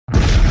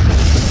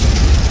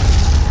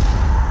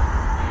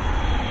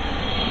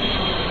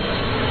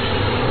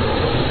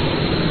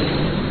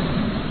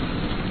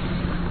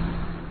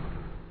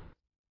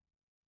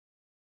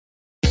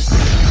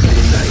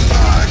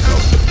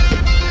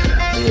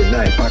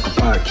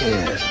Paco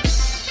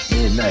Podcast.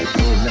 Midnight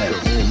Paco.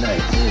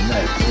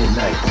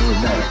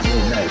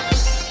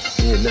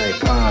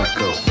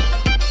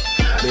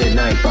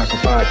 Midnight Paco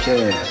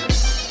Podcast.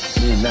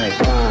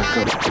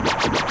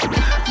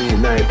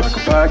 Midnight Paco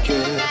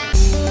Podcast.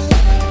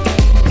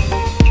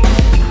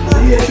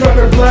 See a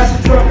trucker, flash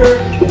a trucker.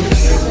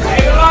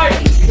 Hey,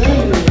 light.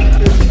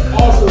 Senator is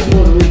also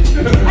Puerto Rican.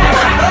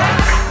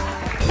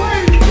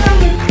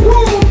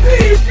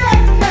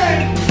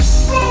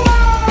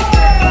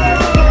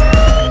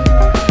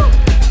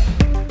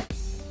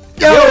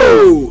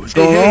 Yo! What's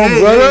going on,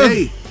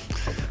 brother?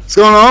 What's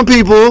going on,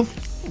 people?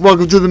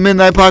 Welcome to the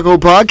Midnight Paco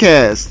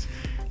Podcast.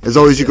 As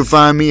always, you can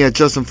find me at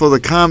Justin Fuller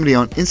Comedy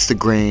on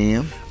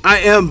Instagram. I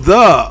am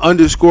the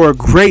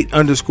 _great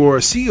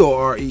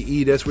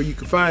 _COREE. That's where you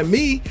can find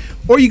me.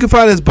 Or you can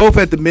find us both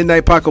at the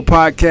Midnight Paco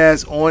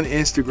Podcast on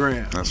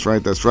Instagram. That's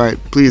right.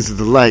 Please hit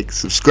the like,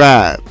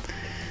 subscribe,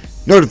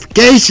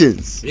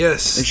 notifications.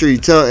 Yes. Make sure you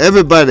tell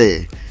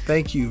everybody.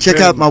 Thank you. Check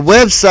out my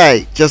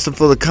website,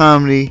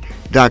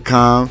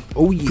 justinfullercomedy.com.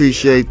 Oh, yeah.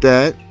 Appreciate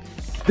that.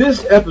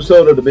 This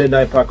episode of the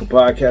Midnight Paco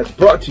Podcast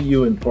brought to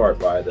you in part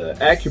by the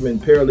Acumen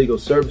Paralegal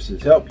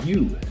Services. Help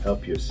you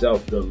help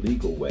yourself the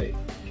legal way.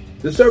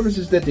 The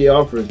services that they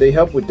offer is they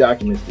help with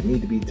documents that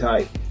need to be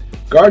typed,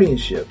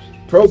 guardianships,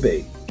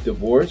 probate,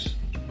 divorce,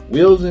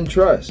 wills and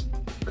trust,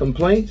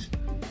 complaints,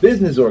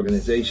 business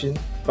organization,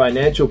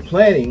 financial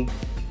planning,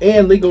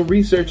 and legal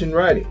research and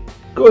writing.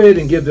 Go ahead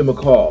and give them a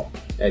call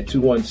at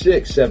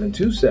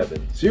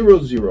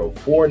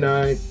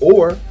 216-727-0049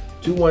 or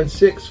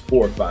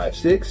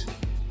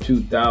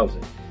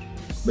 216-456-2000.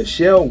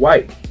 Michelle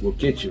White will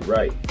get you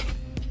right.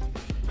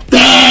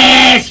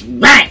 That's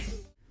right.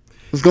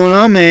 What's going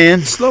on,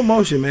 man? Slow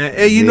motion, man.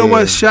 Hey, you know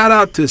what? Shout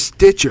out to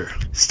Stitcher.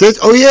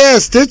 Oh, yeah,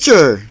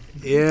 Stitcher.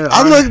 Yeah.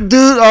 I look,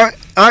 dude, our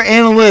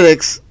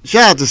analytics,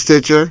 shout out to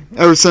Stitcher,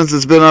 ever since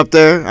it's been up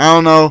there. I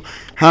don't know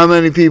how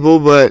many people,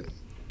 but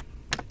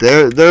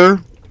they're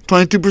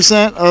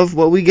 22% of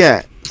what we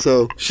got.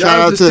 So shout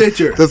out to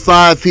Stitcher. The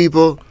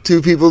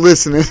 2 people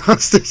listening on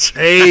Stitcher.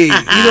 Hey,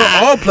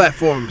 all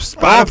platforms.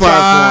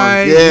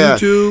 Spotify,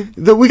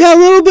 YouTube. We got a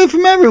little bit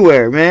from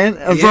everywhere, man.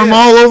 From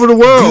all over the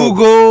world.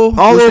 Google.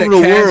 All over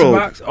the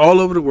world. All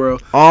over the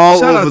world.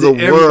 All over the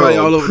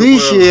world.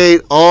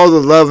 Appreciate all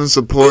the love and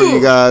support you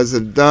guys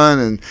have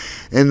done,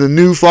 and the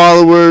new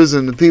followers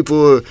and the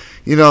people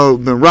who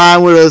been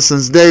riding with us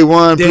since day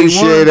one.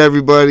 Appreciate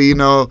everybody.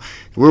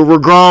 We're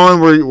growing.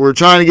 We're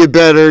trying to get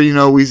better.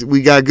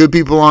 We got good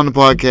people on the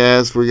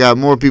podcast. We got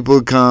more people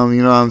to come.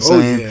 You know what I'm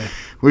saying? Yeah.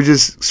 We're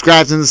just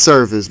scratching the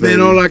surface, baby.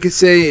 Man, all I can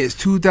say is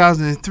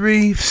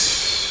 2003.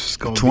 It's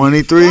gonna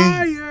 23. Be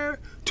fire.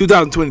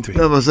 2023. I'm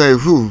gonna say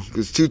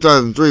because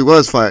 2003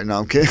 was fire. No,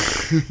 I'm kidding.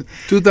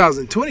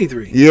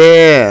 2023.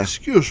 Yeah.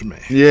 Excuse me.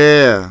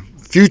 Yeah.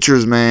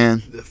 Futures,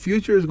 man. The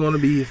future is gonna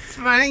be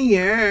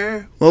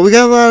fire. Well, we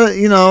got a lot of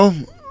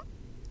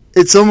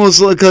It's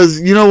almost like,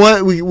 because you know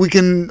what? We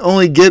can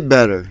only get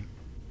better.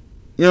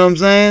 You know what I'm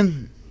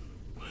saying?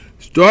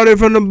 Started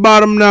from the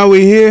bottom, now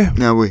we're here.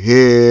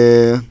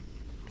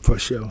 For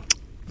sure.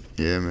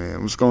 Yeah,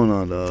 man. What's going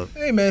on, dog?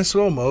 Hey, man,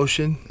 slow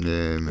motion.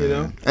 Yeah,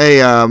 man.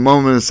 Hey,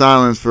 moment of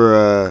silence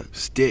for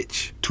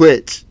Stitch.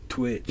 Twitch.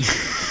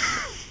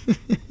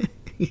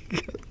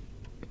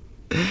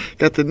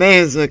 Got the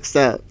names mixed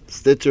up.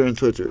 Stitcher and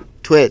Twitch.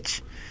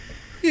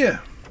 Yeah.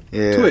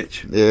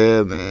 Twitch.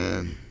 Yeah,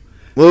 man.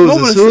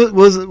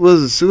 Was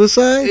it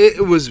suicide?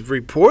 It was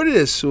reported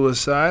as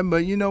suicide,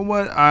 but you know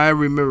what? I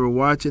remember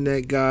watching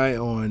that guy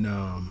on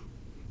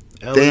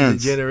Ellen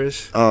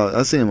DeGeneres. Oh,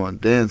 I seen him on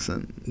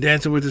Dancing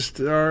with the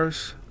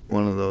Stars.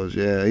 One of those,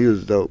 yeah. He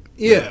was dope.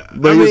 Yeah,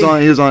 but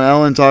he was on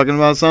Ellen talking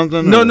about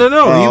something. No.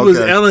 He was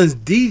Ellen's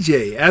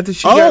DJ after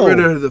she got rid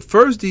of the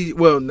first DJ.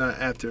 Well, not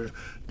after.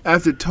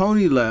 After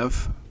Tony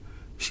left,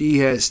 she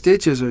had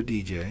Stitch as her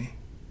DJ.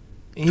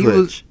 And he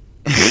was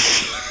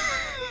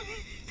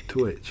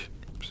Twitch.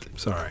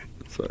 Sorry.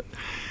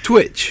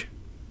 Twitch.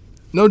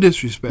 No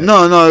disrespect.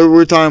 No,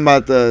 we're talking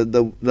about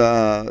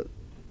the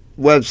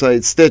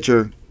website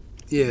Stitcher.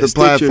 Yeah, the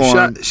Stitcher.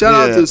 platform. Shout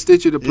out to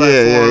Stitcher, the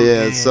platform.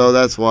 Yeah. So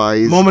that's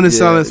why. Moment of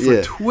silence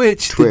for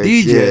Twitch, the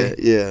DJ.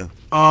 Yeah.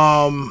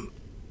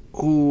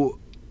 Who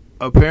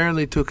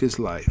apparently took his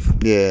life.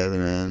 Yeah,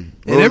 man.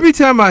 And every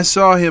time I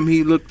saw him,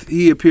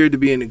 he appeared to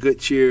be in a good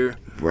cheer.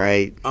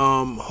 Right.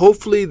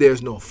 Hopefully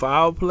there's no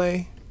foul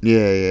play.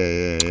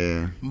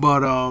 Yeah.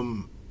 But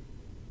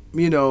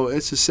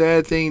it's a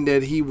sad thing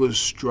that he was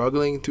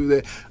struggling through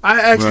that.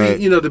 I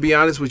actually, to be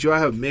honest with you, I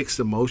have mixed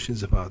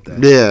emotions about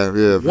that.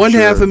 Yeah. One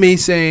half of me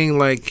saying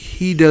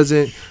he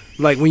doesn't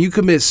when you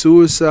commit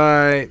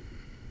suicide,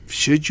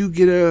 should you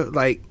get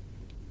a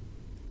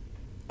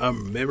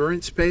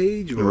remembrance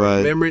page or a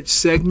remembrance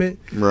segment?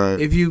 Right.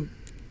 If you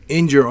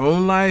end your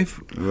own life.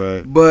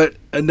 Right. But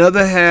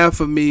another half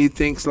of me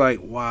thinks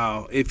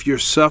wow, if you're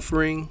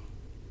suffering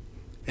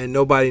and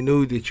nobody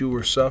knew that you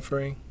were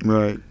suffering.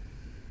 Right.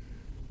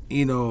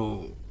 It's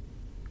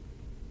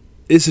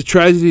a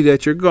tragedy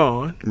that you're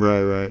gone.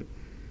 Right.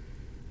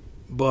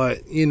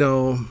 But, you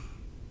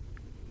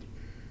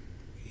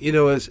you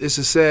know, it's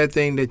a sad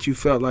thing that you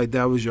felt like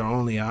that was your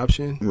only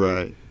option.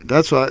 Right.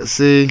 That's what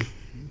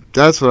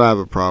I have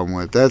a problem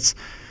with.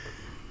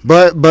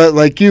 But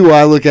like you,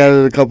 I look at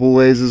it a couple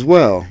ways as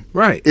well.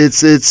 Right.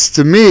 It's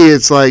to me,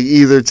 it's like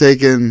either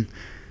taking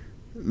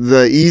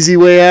the easy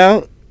way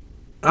out.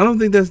 I don't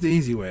think that's the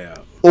easy way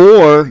out.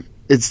 Or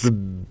it's the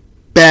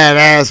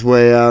badass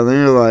way out. And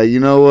you're like, you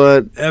know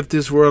what? F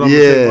this world. I'm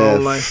gonna take my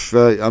own life.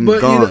 I'm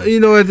gone.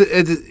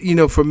 You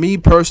know, for me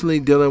personally,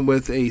 dealing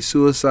with a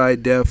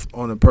suicide death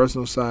on a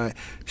personal side.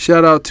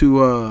 Shout out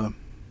to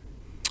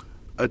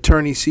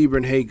Attorney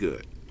Sebring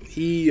Haygood.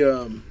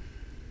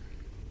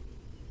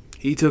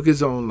 He took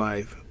his own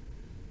life,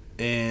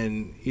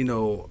 and you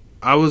know,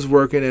 I was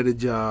working at a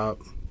job,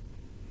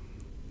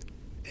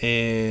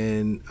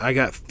 and I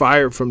got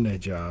fired from that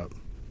job.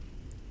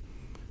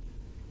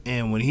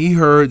 And when he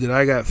heard that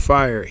I got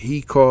fired,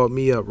 he called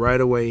me up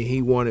right away.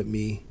 He wanted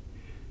me.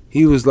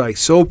 He was like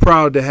so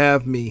proud to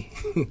have me.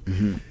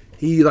 Mm-hmm.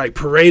 He like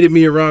paraded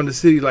me around the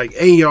city like,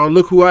 "Hey y'all,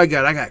 look who I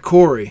got. I got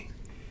Corey."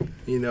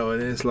 You know,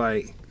 and it's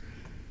like,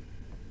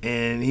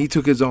 and he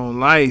took his own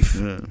life,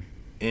 and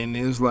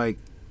it was like,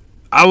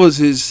 I was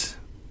his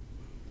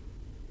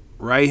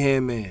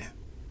right-hand man.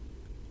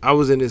 I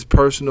was in his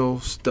personal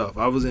stuff.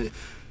 I was in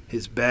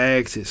his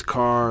bags, his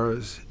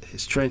cars,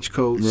 his trench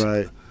coats.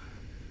 Right.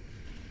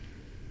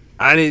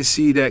 I didn't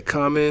see that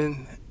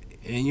coming,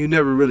 and you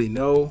never really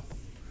know.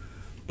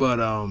 But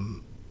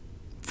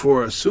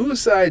for a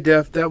suicide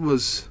death, I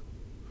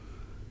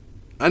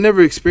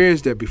never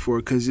experienced that before,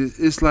 because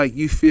it's like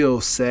you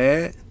feel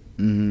sad,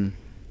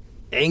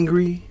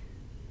 angry.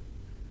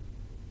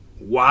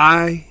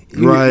 Why?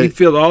 You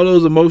feel all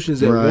those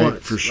emotions at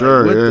once. For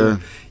sure,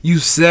 you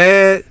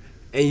sad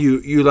and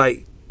you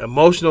like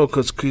emotional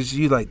because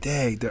you like,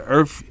 dang, the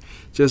earth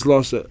just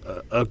lost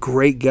a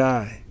great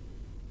guy.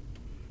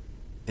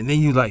 And then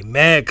you like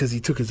mad because he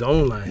took his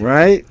own life.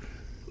 Right?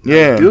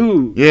 Like,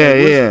 dude.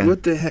 Yeah,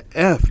 what the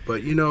F?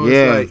 But, you know,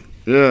 it's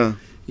like,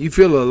 you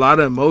feel a lot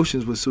of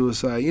emotions with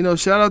suicide. You know,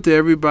 shout out to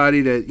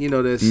everybody that, you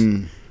know, that's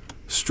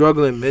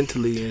struggling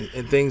mentally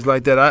and things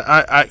like that.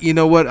 I you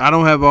know what? I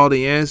don't have all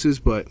the answers,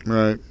 but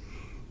I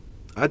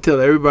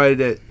tell everybody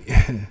that,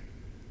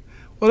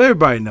 well,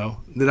 everybody know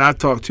that I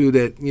talk to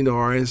that, you know,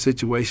 are in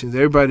situations.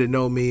 Everybody that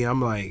know me,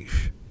 I'm like,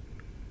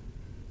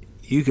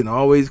 you can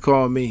always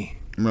call me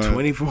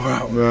 24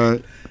 hours.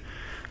 Right.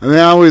 I mean,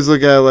 I always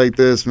look at it like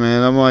this,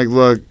 man. I'm like,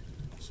 look,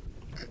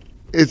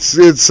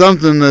 it's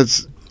something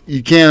that's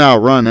you can't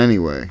outrun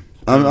anyway.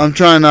 I'm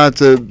trying not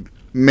to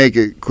make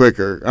it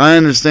quicker. I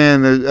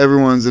understand that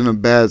everyone's in a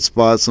bad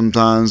spot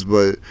sometimes,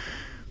 but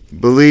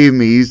believe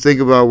me, you think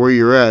about where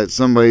you're at,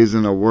 somebody's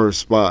in a worse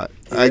spot.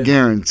 I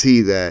guarantee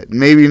that.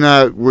 Maybe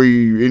not where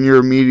you in your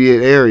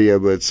immediate area,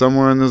 but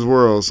somewhere in this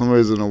world,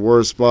 somebody's in a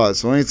worse spot.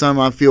 So anytime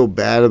I feel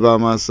bad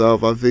about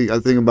myself, I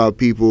think about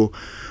people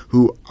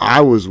who I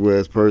was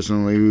with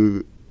personally,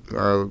 who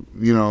are,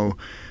 you know,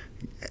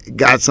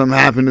 got something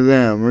happen to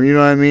them, or you know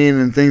what I mean,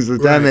 and things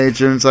of that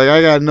nature. And it's like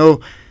I got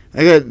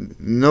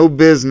no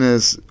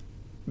business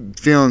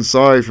feeling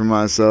sorry for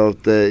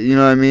myself, that, you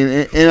know what I mean,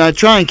 and I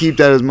try and keep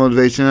that as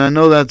motivation. And I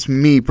know that's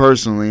me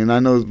personally, and I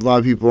know a lot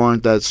of people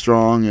aren't that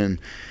strong, and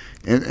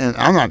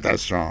I'm not that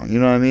strong, you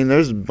know what I mean.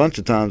 There's a bunch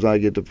of times I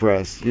get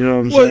depressed, you know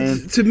what I'm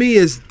saying. To me,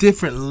 it's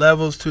different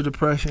levels to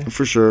depression,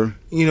 for sure.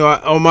 You know,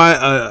 on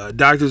my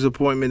doctor's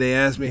appointment, they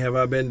asked me, have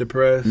I been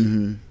depressed?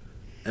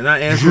 And I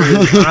answered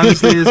as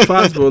honestly as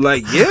possible.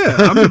 Like, yeah,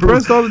 I'm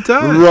depressed all the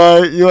time.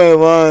 Right, you ain't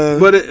lying.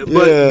 But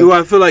do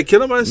I feel like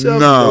killing myself?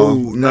 No,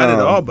 not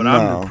at all. But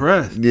I'm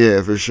depressed.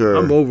 Yeah, for sure.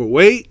 I'm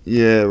overweight.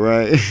 Yeah,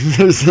 right.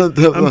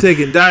 I'm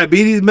taking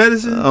diabetes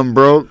medicine. I'm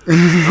broke.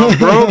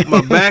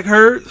 My back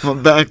hurts. My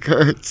back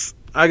hurts.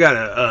 I got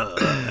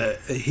a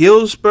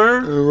heel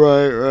spur.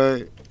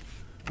 Right.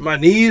 My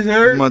knees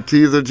hurt. My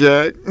teeth are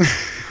jacked.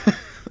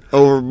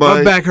 Overbite.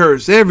 My back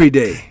hurts every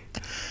day.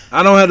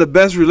 I don't have the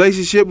best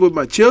relationship with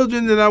my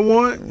children that I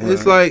want. Right.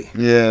 It's like,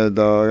 yeah,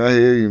 dog, I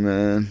hear you,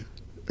 man.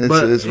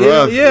 It's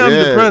rough. Yeah, I'm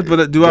depressed.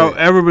 But do I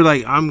ever be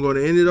like, I'm going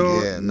to end it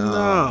all? Yeah,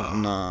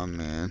 no,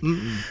 man.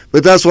 Mm-mm.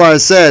 But that's why I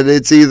said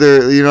it's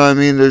either, you know what I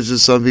mean. There's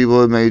just some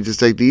people that may just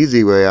take the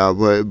easy way out,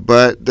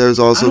 but there's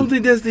also. I don't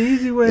think that's the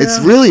easy way out. It's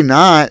really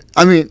not.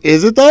 I mean,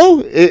 is it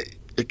though? It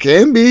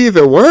can be if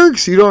it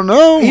works. You don't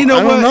know. You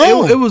know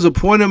what? It was a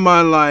point in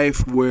my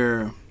life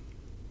where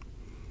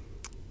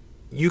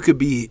you could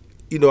be.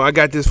 You know, I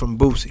got this from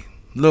Boosie,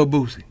 Lil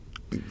Boosie.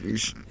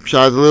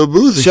 Shout out to Lil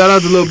Boosie. Shout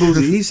out to Lil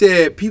Boosie. He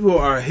said people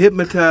are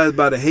hypnotized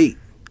by the hate.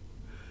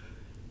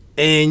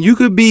 And you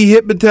could be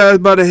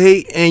hypnotized by the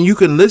hate and you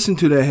can listen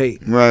to that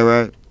hate.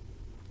 Right.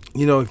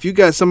 You know, if you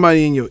got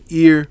somebody in your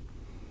ear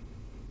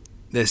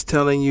that's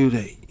telling you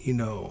that, you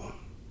know,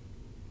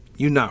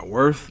 you're not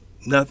worth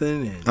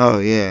nothing. And oh,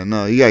 yeah.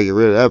 No, you got to get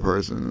rid of that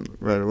person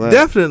right away.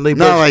 Definitely.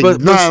 Not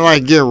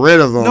like get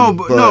rid of them. No,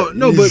 but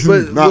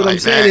what like I'm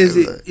saying is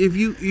if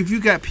you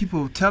got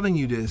people telling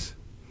you this,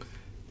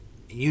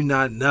 you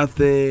not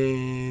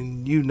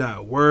nothing, you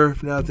not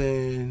worth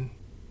nothing,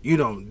 you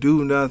don't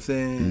do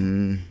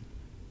nothing.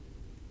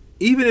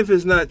 even if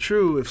it's not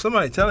true, if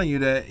somebody telling you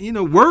that,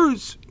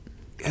 words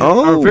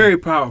are very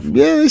powerful.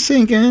 Yeah, they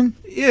sink in.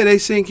 Yeah, they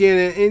sink in,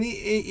 and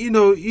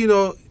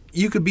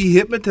you could be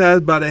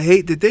hypnotized by the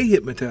hate that they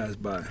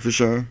hypnotized by. For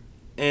sure.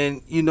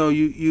 And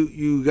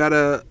you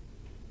gotta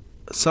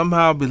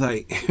somehow be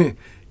like,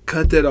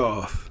 cut that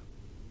off.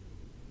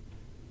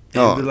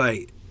 And be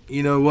like,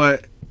 you know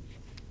what?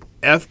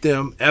 F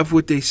them, F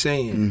what they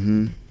saying.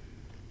 Mm-hmm.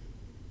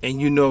 And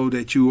you know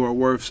that you are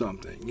worth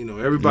something.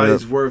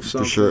 Everybody's worth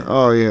something. For sure.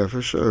 Oh, yeah,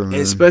 for sure, man.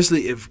 And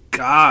especially if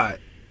God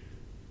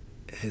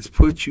has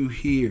put you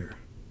here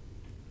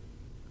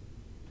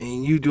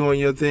and you doing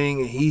your thing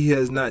and he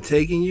has not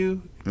taken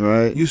you,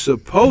 right? You're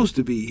supposed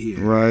to be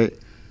here. Right.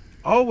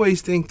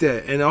 Always think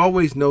that and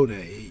always know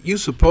that. You're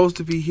supposed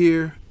to be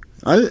here.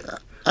 I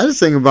just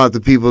think about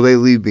the people they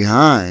leave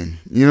behind.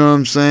 You know what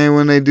I'm saying?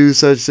 When they do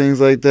such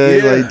things like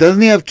that. Yeah. Like,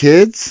 doesn't he have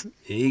kids?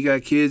 Yeah, he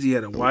got kids. He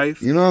had a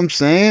wife. You know what I'm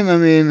saying? I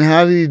mean,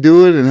 how did he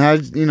do it? And how,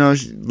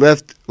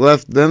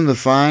 left them to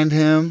find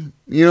him?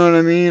 You know what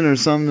I mean? Or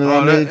something of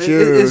that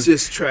nature? It's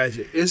just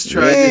tragic. It's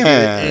tragic.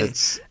 Yeah.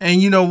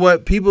 And you know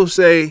what? People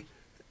say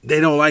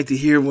they don't like to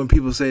hear when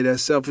people say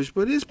that's selfish,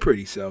 but it's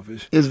pretty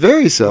selfish. It's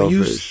very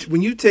selfish.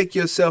 When you take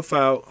yourself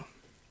out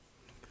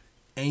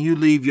and you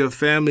leave your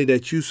family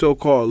that you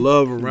so-called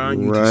love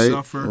around you to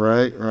suffer.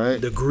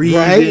 Right. The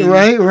grieving.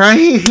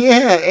 Right.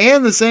 Yeah.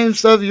 And the same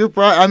stuff you're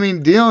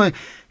dealing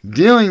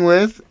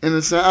with. In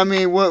the same,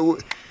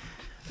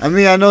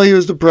 I know he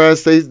was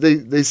depressed.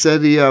 They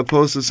said he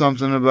posted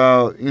something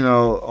about,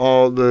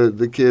 all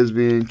the kids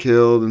being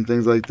killed and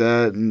things like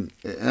that. And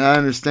I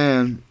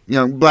understand,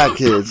 black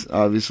kids,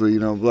 obviously,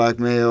 black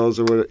males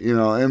or what,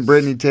 and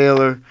Brittany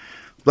Taylor,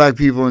 black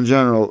people in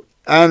general.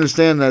 I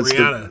understand that's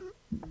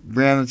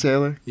Breonna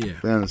Taylor? Yeah.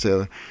 Breonna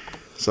Taylor.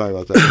 Sorry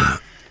about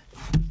that.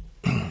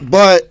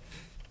 But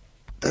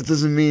that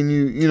doesn't mean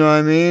you know what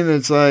I mean?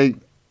 It's like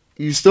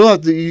you still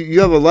have to,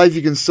 you have a life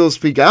you can still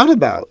speak out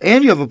about.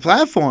 And you have a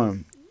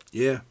platform.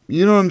 Yeah.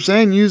 You know what I'm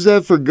saying? Use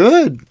that for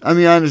good. I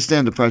mean, I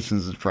understand depression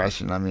is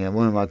depression. I mean,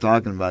 what am I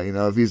talking about?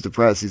 If he's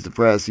depressed, he's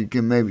depressed. You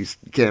can't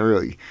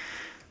really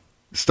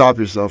stop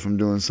yourself from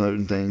doing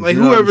certain things. Like,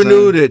 whoever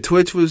knew that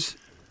Twitch was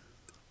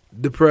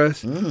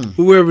depressed.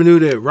 Whoever knew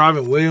that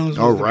Robin Williams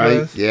was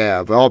depressed. Yeah,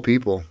 of all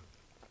people.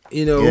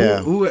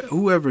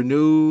 Whoever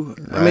knew.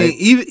 Right. I mean,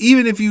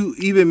 even if you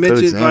even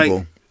mentioned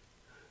like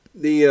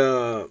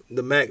the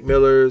Mac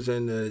Millers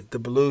and the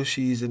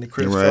Belushis and the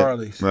Chris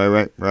Farleys.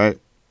 Right.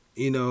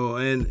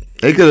 And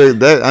they could have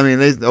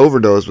they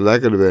overdosed, but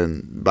that could have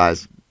been by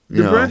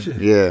depression.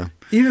 Yeah.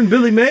 Even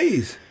Billy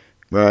Mays.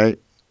 Right.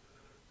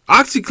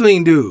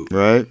 OxyClean dude.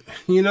 Right.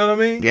 You know what I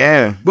mean?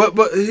 Yeah. But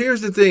here's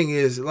the thing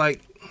is,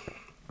 like,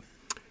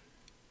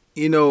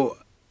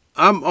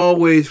 I'm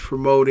always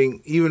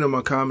promoting, even on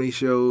my comedy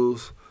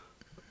shows,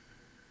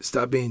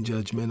 stop being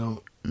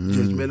judgmental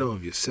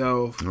of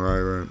yourself.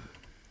 Right.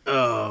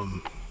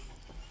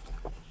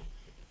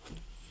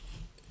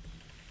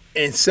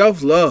 And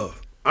self-love.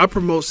 I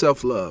promote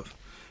self-love.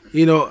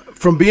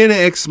 From being an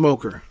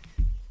ex-smoker,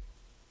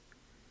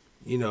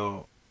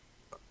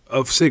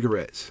 of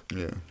cigarettes.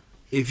 Yeah.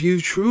 If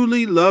you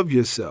truly love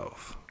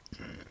yourself,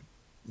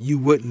 you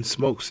wouldn't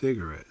smoke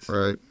cigarettes.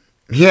 Right.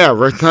 Yeah,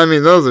 right. I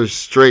mean, those are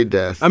straight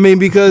death.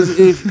 Because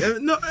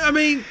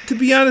to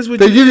be honest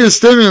with you, they give you a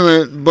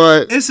stimulant,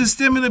 but it's a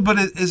stimulant, but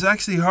it's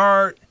actually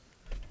hard.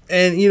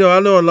 And I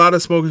know a lot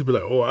of smokers be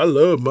like, "Oh, I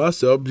love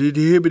myself."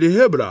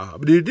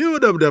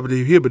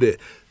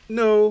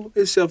 No,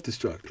 it's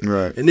self-destructive.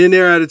 Right. And then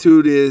their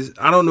attitude is,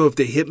 I don't know if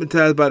they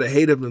hypnotized by the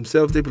hate of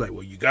themselves. They be like,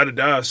 "Well, you got to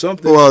die of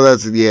something." Well,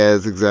 that's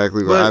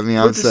exactly what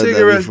I've said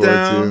that before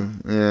down.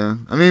 too.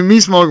 Yeah.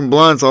 Me smoking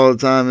blunts all the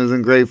time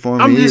isn't great for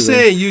me. I'm just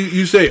saying,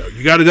 you say,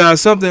 you got to die of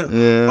something.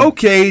 Yeah.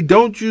 Okay,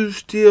 don't you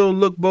still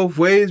look both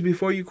ways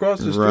before you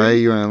cross the street? Right,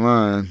 you ain't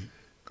lying.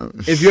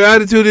 If your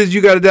attitude is you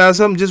got to die of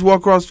something, just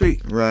walk across the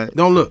street. Right.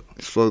 Don't look.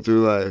 Just float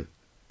through life.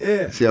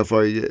 Yeah. See how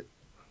far you get.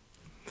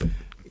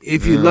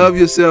 If you love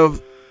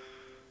yourself,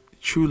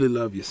 truly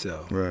love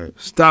yourself. Right.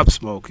 Stop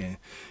smoking.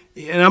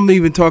 And I'm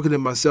even talking to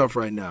myself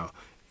right now.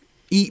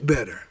 Eat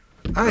better.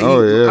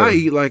 I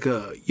eat like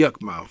a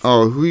yuck mouth.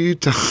 Oh, who you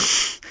talking?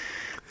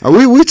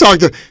 We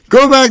talked to,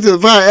 go back to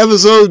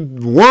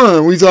episode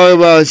 1. We talked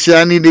about shit.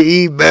 I need to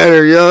eat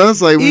better. Yo,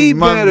 that's like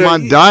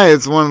my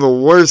diet's one of the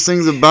worst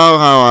things about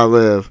how I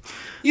live.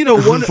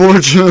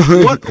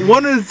 Unfortunately,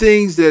 one of the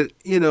things that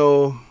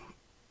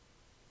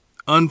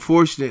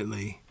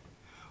unfortunately,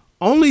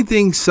 only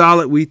thing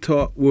solid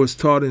was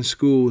taught in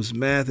school was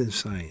math and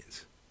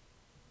science.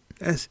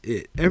 That's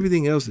it.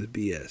 Everything else is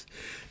BS.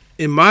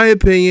 In my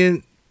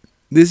opinion,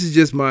 this is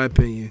just my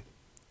opinion.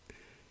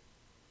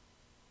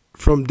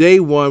 From day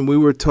one, we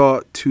were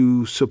taught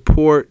to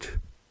support.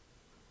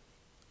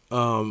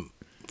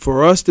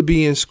 For us to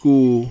be in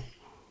school,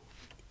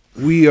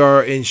 we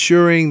are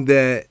ensuring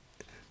that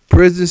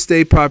prisons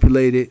stay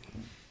populated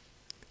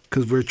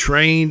because we're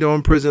trained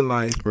on prison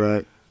life.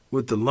 Right.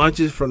 With the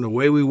lunches, from the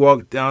way we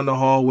walk down the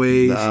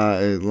hallways,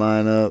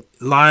 line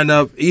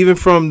up, even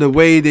from the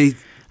way they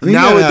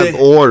nowadays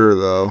have order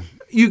though.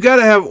 You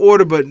gotta have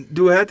order, but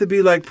do it have to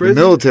be like prison?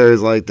 The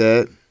military's like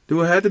that.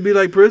 Do it have to be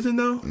like prison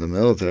though? The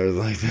military's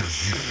like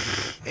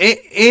that.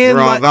 And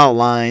we're all like, about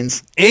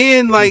lines.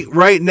 And like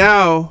right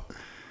now,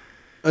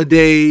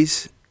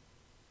 nowadays,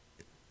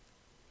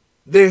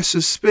 they're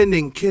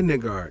suspending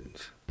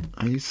kindergartens.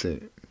 Are you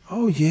serious?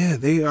 Oh yeah,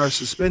 they are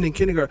suspending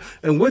kindergarten,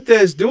 and what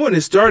that's doing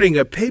is starting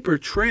a paper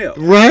trail.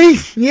 Right?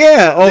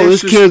 Yeah. Oh,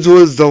 this kid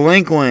was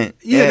delinquent.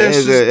 Yeah,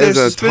 they're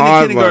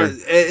suspending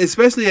kindergarten,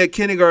 especially at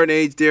kindergarten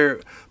age.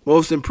 They're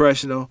most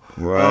impressionable.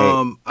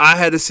 Right. I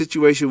had a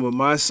situation with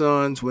my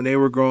sons when they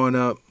were growing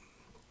up.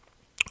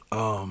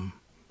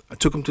 I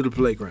took them to the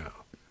playground.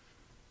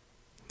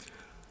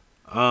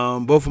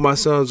 Both of my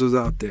sons was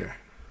out there.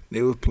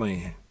 They were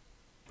playing.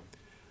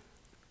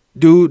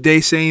 Dude,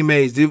 they same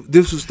age.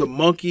 This was the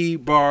monkey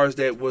bars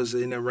that was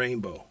in a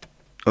rainbow.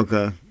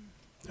 Okay.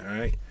 All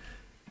right.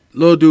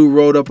 Little dude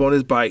rode up on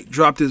his bike,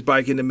 dropped his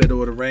bike in the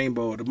middle of the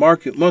rainbow, the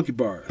monkey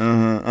bars.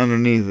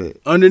 Underneath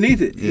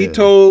it. Yeah. He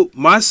told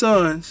my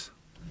sons,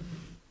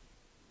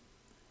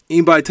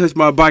 anybody touch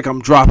my bike,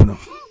 I'm dropping them.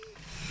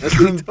 That's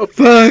what he told me.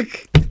 Fuck.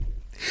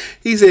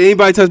 He said,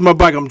 anybody touch my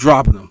bike, I'm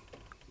dropping them.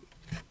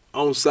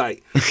 On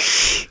sight.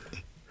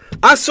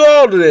 I saw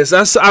all of this.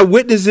 I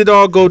witnessed it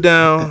all go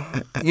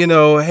down. You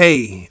know,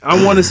 hey,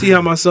 I want to see how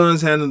my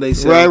sons handle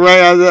themselves.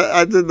 Right.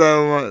 I did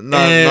that one.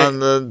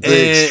 Not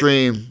the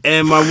extreme.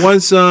 And my one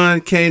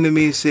son came to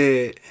me and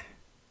said,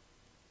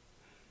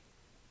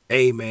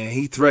 hey, man,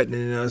 he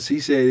threatening us. He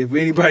said, if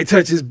anybody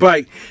touch his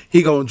bike,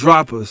 he going to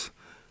drop us.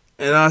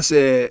 And I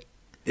said,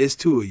 it's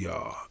two of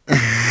y'all.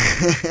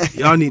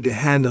 Y'all need to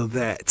handle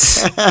that.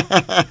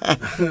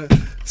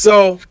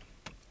 So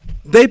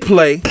they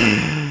play.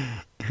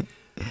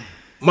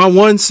 My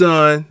one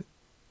son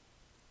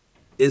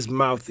is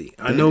mouthy.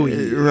 I know he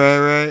is.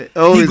 Right.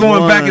 Oh, he's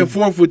going back and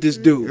forth with this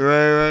dude.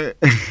 Right.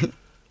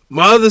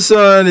 My other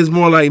son is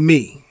more like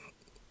me.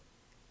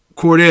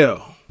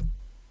 Cordell.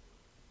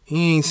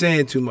 He ain't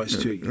saying too much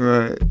to you.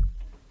 Right.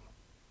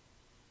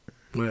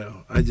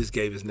 Well, I just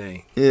gave his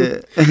name. Yeah.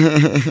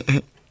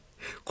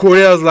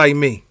 Cordell's like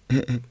me.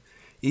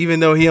 Even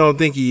though he don't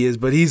think he is,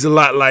 but he's a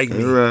lot like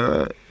me.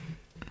 Right.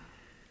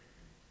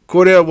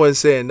 Cordell wasn't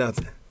saying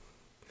nothing.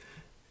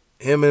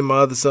 Him and my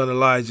other son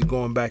Elijah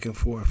going back and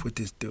forth with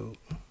this dude.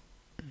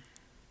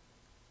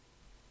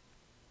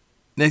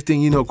 Next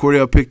thing you know,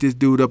 Cordell picked this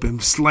dude up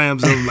and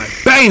slams him like,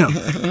 bam!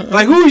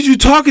 Like, who is you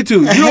talking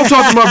to? You don't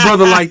talk to my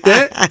brother like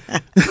that.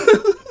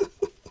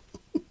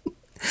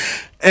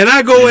 And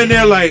I go in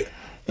there like,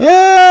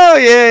 oh,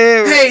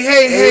 yeah.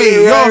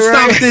 Hey, y'all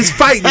stop this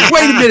fighting.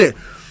 Wait a minute.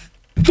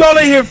 Y'all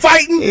in here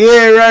fighting?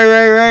 Yeah,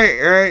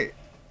 right.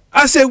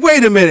 I said,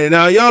 wait a minute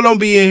now. Y'all don't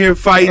be in here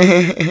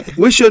fighting.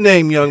 What's your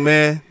name, young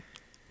man?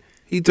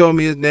 He told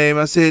me his name.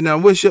 I said, now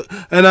what's your...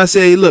 And I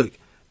said, look,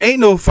 ain't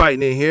no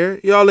fighting in here.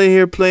 Y'all in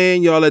here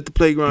playing. Y'all at the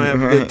playground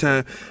having a good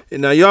time.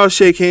 And now y'all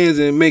shake hands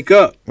and make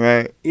up.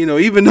 Right. You know,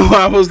 even though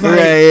I was like... Right,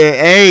 yeah.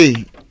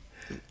 Hey.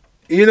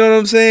 You know what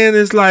I'm saying?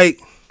 It's like...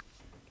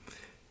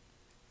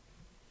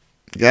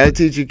 You gotta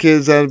teach your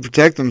kids how to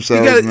protect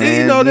themselves,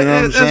 man. You know,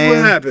 that's what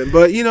happened.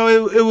 But you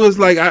know, it was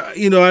like I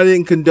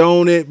didn't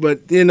condone it,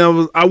 but then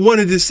I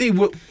wanted to see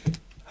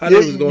how that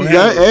was going to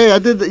happen. Hey, I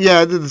did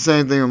the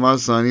same thing with my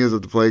son. He was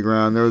at the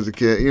playground. There was a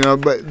kid,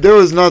 but there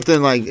was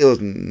nothing like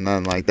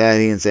nothing like that.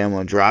 He didn't say, "I'm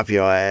gonna drop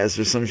your ass"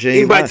 or some shit.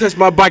 Anybody touch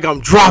my bike, I'm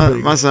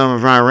dropping. My son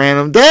was probably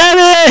random,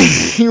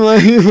 Daddy.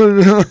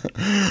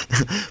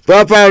 But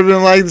I probably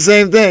been like the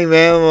same thing,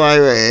 man. I'm like,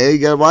 hey, you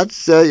gotta watch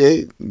yourself.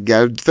 You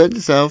gotta defend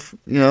yourself.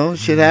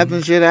 Shit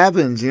happens. Shit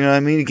happens. You know what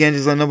I mean? You can't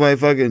just let nobody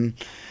fucking.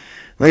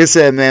 Like I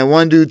said, man.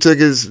 One dude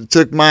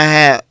took my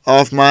hat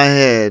off my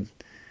head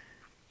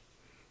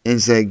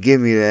and said,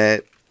 "Give me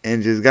that,"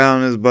 and just got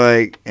on his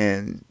bike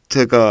and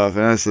took off.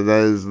 And I said,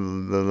 that is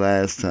the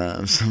last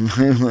time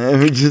somebody will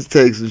ever just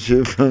take some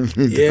shit from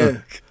me. Yeah.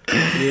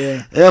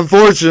 Yeah.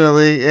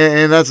 Unfortunately,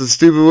 and that's a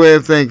stupid way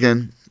of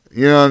thinking.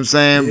 You know what I'm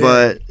saying? Yeah.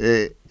 But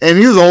and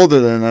he was older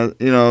than us.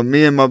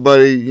 Me and my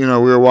buddy. We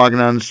were walking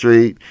down the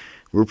street.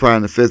 We were probably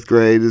in the 5th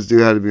grade. This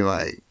dude had to be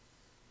like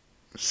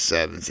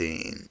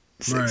 17,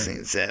 16,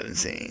 right.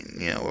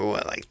 17.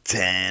 We're like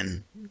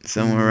 10,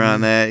 somewhere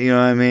around that. You know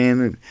what I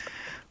mean?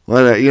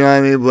 Whatever, you know what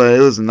I mean? But it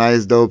was a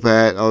nice dope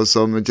hat.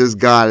 Also, just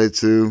got it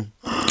too.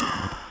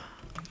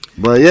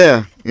 But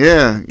yeah.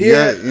 I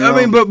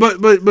mean,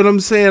 but I'm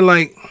saying,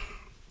 like,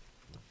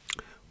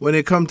 when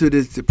it comes to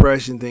this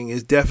depression thing,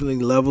 it's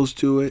definitely levels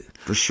to it.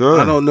 For sure.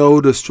 I don't know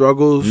the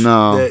struggles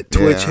that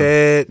Twitch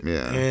had.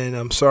 Yeah. And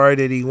I'm sorry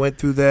that he went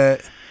through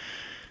that.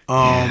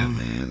 Yeah,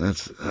 man,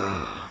 that's.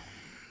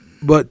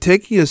 But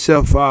taking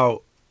yourself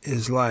out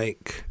is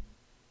like,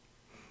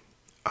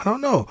 I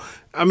don't know.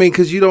 I mean,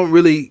 because you don't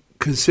really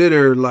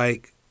consider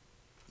like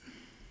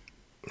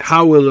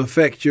how it will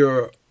affect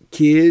your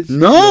kids,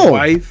 your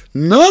wife,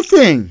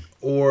 nothing,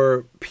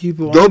 or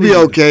people. They'll be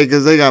okay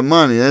because they got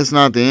money. That's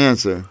not the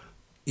answer.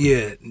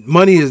 Yeah,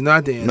 money is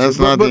not the answer. That's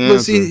not the answer.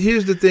 But see,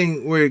 here's the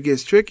thing where it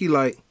gets tricky.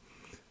 Like,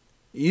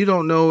 you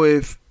don't know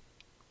if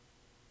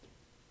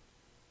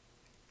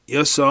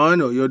your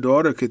son or your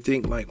daughter could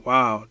think like,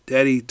 wow,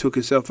 daddy took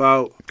himself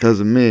out because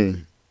of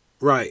me.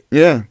 Right.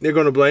 Yeah. They're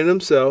going to blame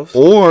themselves.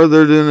 Or it's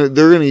going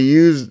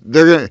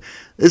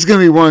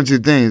to be one of two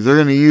things. They're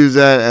going to use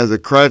that as a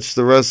crutch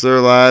the rest of their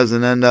lives,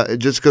 and end up,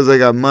 just because they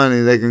got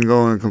money, they can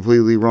go in a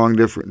completely wrong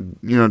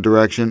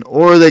direction.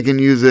 Or they can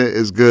use it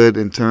as good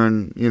and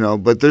turn,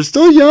 but they're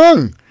still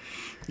young.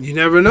 You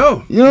never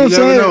know. You know what I'm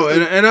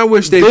saying? And I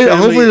wish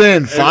hopefully they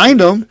didn't find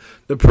them.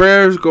 The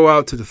prayers go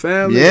out to the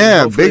family.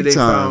 Yeah, hopefully big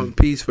time. They found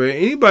peace for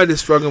anybody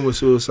that's struggling with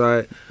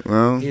suicide.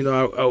 Well,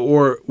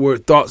 or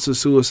thoughts of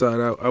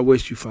suicide. I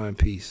wish you find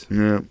peace.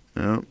 Yeah.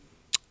 I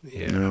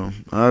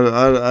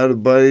had a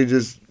buddy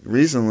just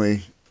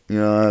recently.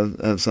 I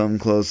have something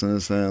close in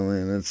his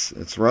family, and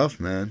it's rough,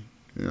 man.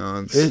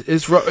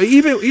 It's rough.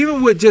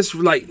 Even with just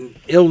like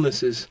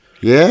illnesses.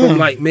 Yeah. From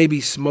like maybe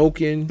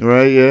smoking.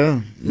 Right,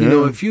 yeah.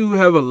 If you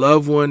have a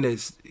loved one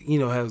that's,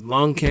 has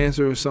lung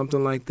cancer or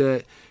something like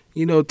that,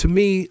 to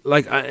me,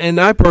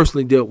 I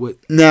personally dealt with.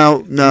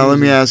 Now let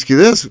me ask you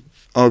this.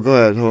 Oh, go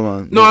ahead. Hold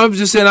on. No, I was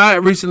just saying I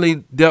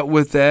recently dealt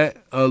with that,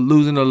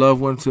 losing a loved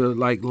one to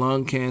like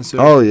lung cancer.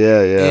 Oh,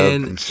 yeah.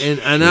 And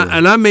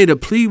I made a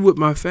plea with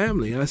my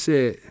family. I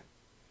said,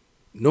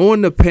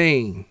 knowing the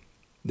pain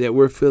that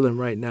we're feeling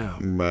right now.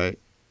 Right.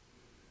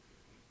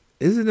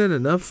 Isn't it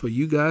enough for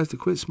you guys to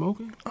quit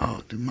smoking?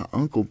 Oh, dude, my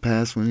uncle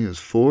passed when he was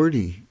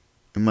 40,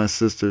 and my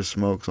sister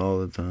smokes all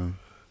the time.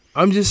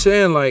 I'm just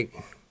saying,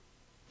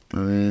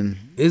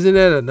 isn't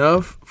that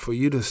enough for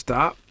you to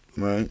stop?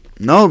 Right.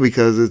 No,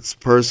 because it's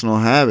personal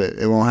habit.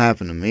 It won't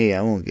happen to me.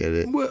 I won't get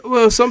it.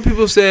 Well, some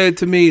people said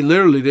to me,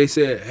 literally, they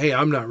said, hey,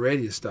 I'm not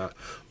ready to stop.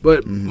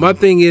 But my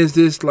thing is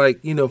this,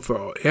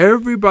 for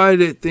everybody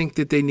that think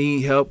that they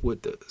need help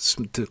with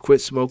to quit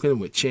smoking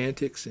with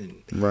Chantix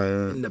and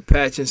the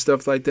patch and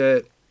stuff like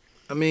that,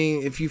 I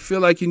mean, if you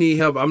feel like you need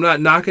help, I'm not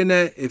knocking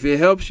that. If it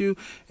helps you,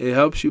 it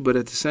helps you. But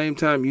at the same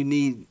time, you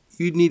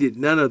needed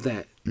none of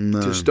that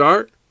to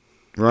start.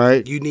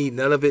 Right. You need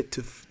none of it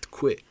to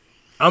quit.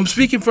 I'm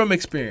speaking from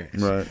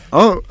experience. Right.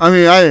 Oh, I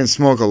mean, I didn't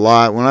smoke a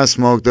lot. When I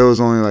smoked, there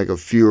was only like a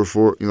few or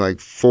four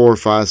or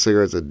five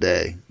cigarettes a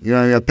day. You know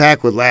what I mean? A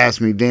pack would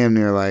last me damn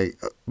near by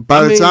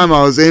the time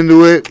I was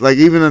into it,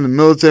 even in the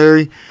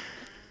military,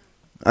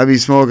 I'd be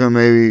smoking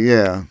maybe,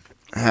 a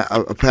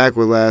pack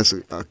would last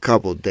a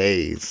couple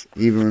days,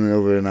 even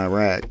over in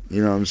Iraq.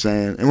 You know what I'm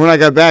saying? And when I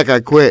got back, I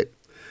quit.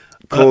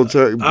 Cold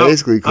turkey,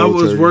 basically cold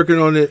turkey. I was working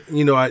on it.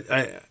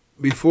 I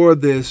before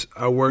this,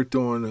 I worked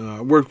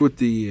with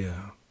the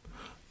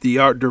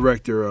art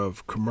director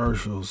of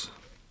commercials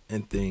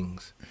and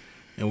things,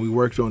 and we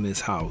worked on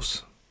this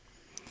house,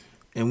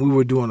 and we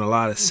were doing a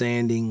lot of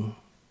sanding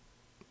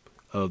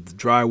of the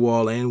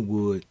drywall and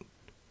wood.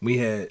 We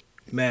had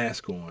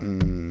masks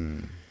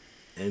on,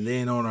 and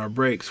then on our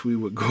breaks we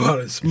would go out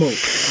and smoke.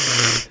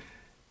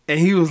 And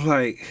he was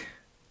like,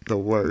 the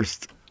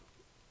worst.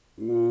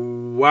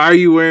 Why are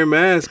you wearing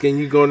masks and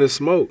you going to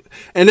smoke?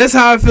 And that's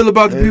how I feel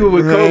about the people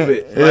with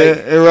COVID.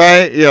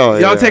 Right?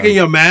 Y'all taking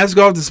your mask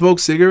off to smoke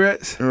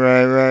cigarettes?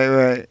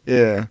 Right.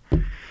 Yeah.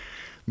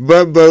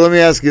 But let me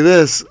ask you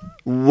this.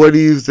 What do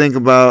you think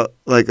about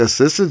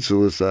assisted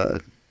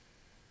suicide?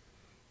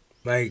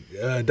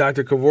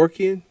 Dr.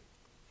 Kevorkian?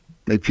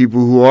 People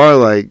who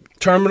are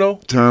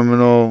terminal,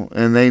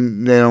 and they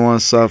don't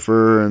want to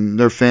suffer, and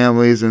their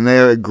families, and they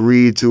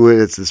agree to it.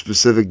 It's a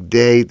specific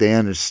date. They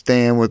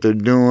understand what they're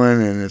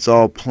doing, and it's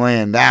all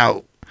planned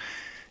out,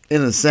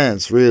 in a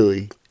sense,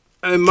 really.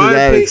 And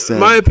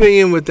my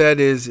opinion with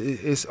that is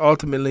it's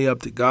ultimately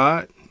up to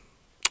God.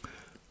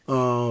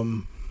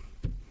 And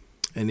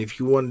if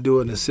you want to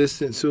do an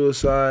assisted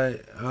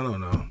suicide, I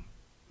don't know.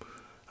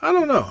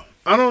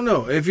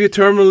 If you're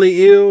terminally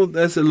ill,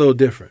 that's a little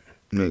different.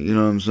 You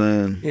know what I'm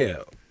saying?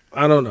 Yeah.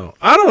 I don't know.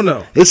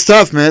 It's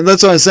tough, man.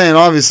 That's what I'm saying.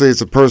 Obviously, it's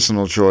a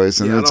personal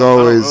choice, and it's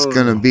always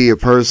going to be a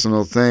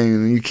personal thing.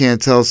 And you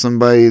can't tell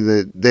somebody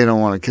that they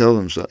don't want to kill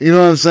themselves. You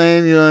know what I'm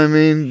saying? You know what I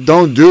mean?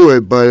 Don't do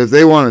it, but if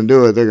they want to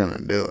do it, they're going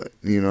to do it.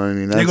 You know what I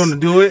mean? They're going to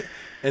do it,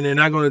 and they're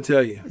not going to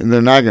tell you. And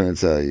they're not going to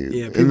tell you.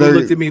 Yeah, people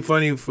looked at me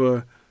funny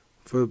for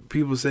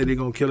people say they're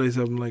going to kill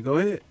themselves. I'm like, go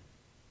ahead.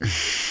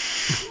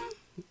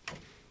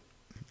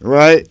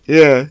 Right?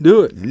 Yeah.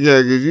 Do it.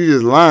 Yeah, because you're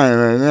just lying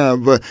right now.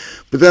 But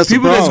that's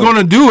people that's going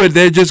to do it.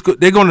 They're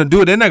going to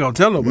do it. They're not going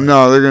to tell nobody.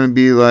 No, they're going to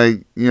be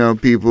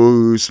people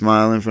who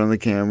smile in front of the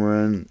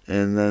camera,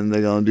 and then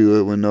they're going to do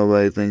it when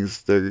nobody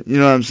thinks they're. You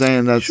know what I'm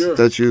saying?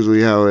 That's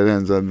usually how it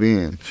ends up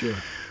being. Sure.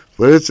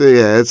 But it's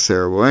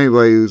terrible.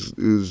 Anybody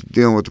who's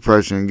dealing with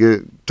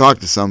depression, talk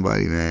to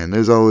somebody, man.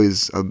 There's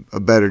always a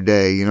better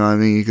day. You know what I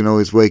mean? You can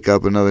always wake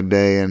up another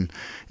day and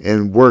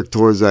work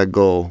towards that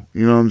goal.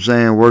 You know what I'm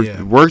saying?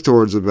 Work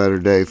towards a better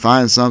day.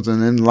 Find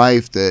something in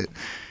life that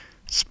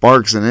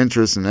sparks an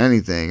interest in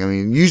anything. I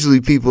mean,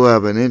 usually people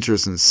have an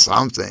interest in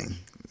something,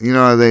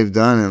 they've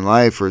done in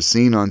life or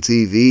seen on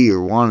TV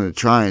or wanted to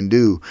try and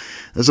do.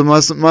 And so my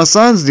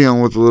son's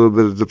dealing with a little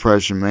bit of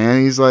depression,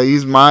 man. He's 24,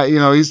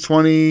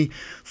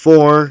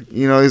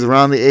 he's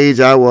around the age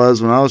I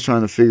was when I was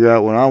trying to figure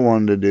out what I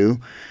wanted to do.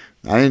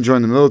 I didn't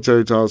join the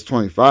military until I was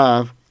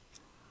 25.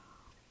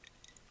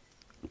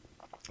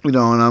 And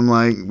I'm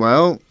like,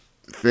 well,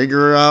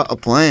 figure out a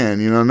plan.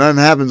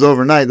 Nothing happens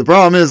overnight. The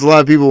problem is a lot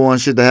of people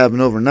want shit to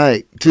happen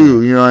overnight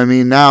too. You know what I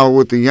mean? Now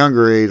with the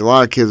younger age, a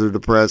lot of kids are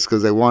depressed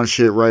because they want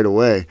shit right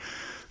away.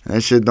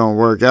 That shit don't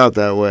work out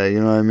that way. You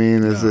know what I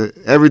mean?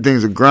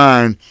 Everything's a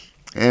grind,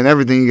 and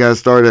everything you got to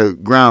start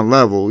at ground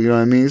level. You know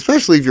what I mean?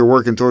 Especially if you're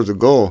working towards a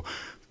goal.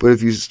 But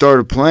if you start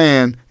a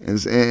plan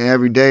and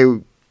every day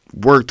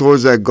work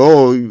towards that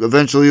goal,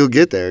 eventually you'll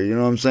get there. You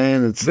know what I'm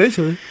saying?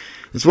 Eventually.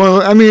 It's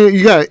one of,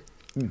 you got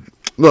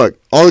look,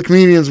 all the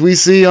comedians we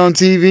see on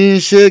TV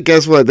and shit,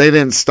 guess what? They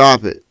didn't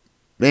stop it.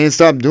 They didn't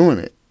stop doing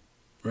it.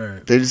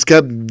 Right. They just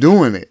kept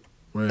doing it.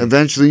 Right.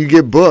 Eventually you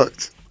get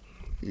booked.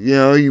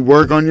 You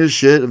work on your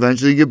shit.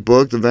 Eventually you get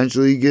booked.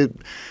 Eventually you get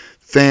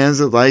fans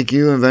that like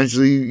you.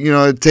 Eventually,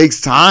 it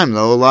takes time,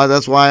 though.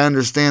 That's why I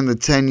understand the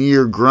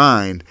 10-year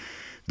grind.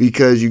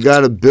 Because you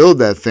got to build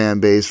that fan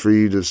base for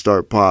you to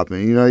start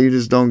popping. You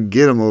just don't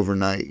get them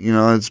overnight.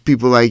 It's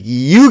people like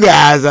you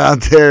guys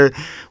out there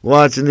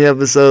watching the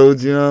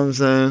episodes. You know what I'm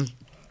saying?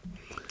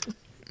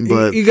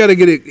 But you got to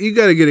get it. You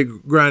got to get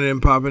it grinding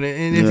and popping.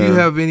 And if you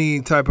have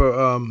any type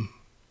of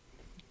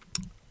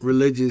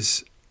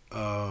religious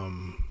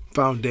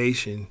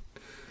foundation,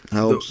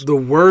 helps. The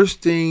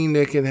worst thing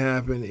that can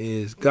happen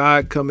is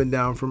God coming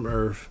down from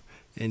earth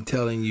and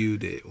telling you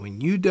that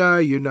when you die,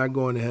 you're not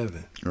going to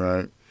heaven.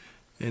 Right.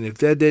 And if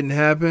that didn't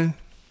happen,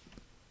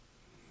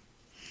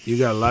 you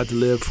got a lot to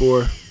live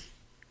for.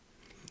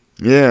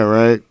 Yeah,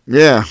 right.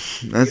 Yeah,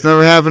 that's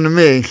never happened to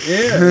me.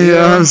 Yeah, you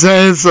know what I'm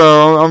saying.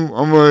 So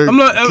I'm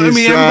not.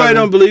 Everybody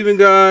don't believe in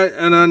God,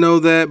 and I know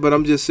that. But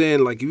I'm just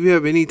saying, like, if you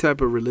have any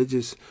type of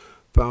religious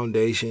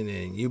foundation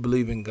and you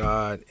believe in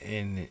God,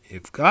 and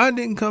if God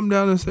didn't come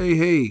down and say,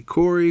 "Hey,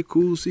 Corey,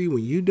 Cool C,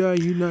 when you die,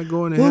 you're not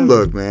going to heaven." Well,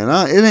 look, man,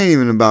 it ain't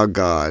even about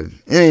God.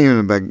 It ain't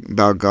even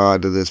about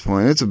God to this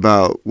point. It's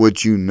about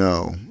what you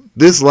know.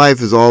 This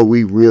life is all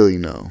we really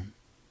know,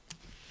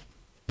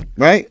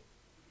 right?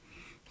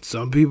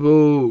 Some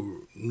people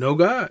know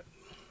God.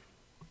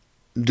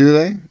 Do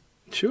they?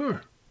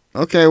 Sure.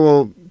 Okay,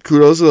 well,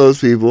 kudos to those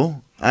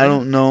people. I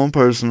don't know him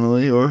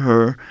personally or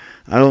her.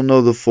 I don't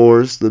know the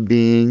force, the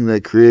being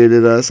that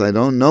created us. I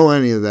don't know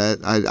any of that.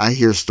 I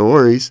hear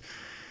stories.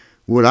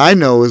 What I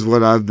know is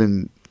what I've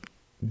been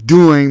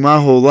doing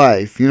my whole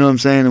life. You know what I'm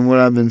saying? And what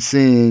I've been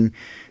seeing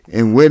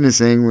and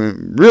witnessing,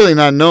 really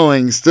not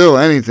knowing still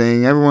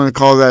anything. Everyone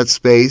calls that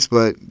space,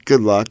 but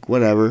good luck,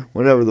 whatever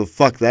the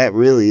fuck that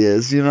really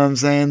is. You know what I'm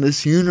saying?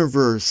 This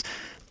universe.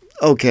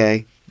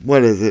 Okay,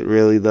 what is it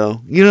really,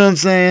 though? You know what I'm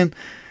saying?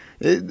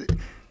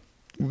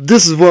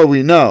 This is what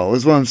we know,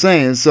 is what I'm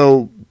saying.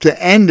 So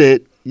to end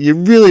it, you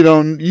really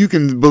don't. You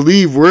can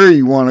believe where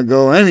you want to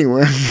go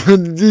anywhere,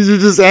 but you're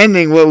just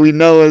ending what we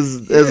know as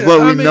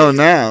what we know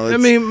now.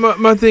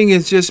 My thing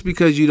is, just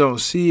because you don't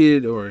see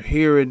it or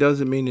hear it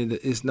doesn't mean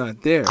that it's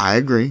not there. I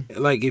agree.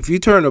 Like if you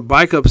turn a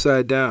bike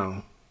upside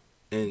down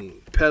and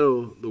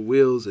pedal the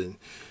wheels, and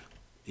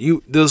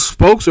those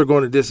spokes are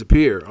going to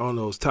disappear on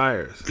those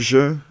tires. For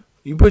sure.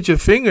 You put your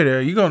finger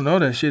there, you're gonna know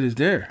that shit is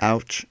there.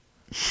 Ouch.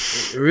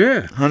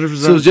 Yeah. 100%.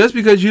 So just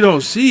because you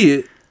don't see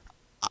it,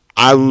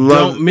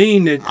 don't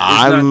mean that it's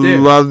not there. I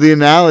love the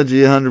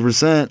analogy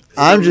 100%.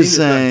 I'm just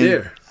saying,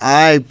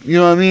 you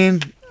know what I mean?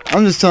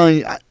 I'm just telling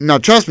you. Now,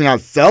 trust me, I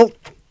felt,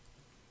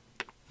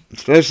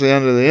 especially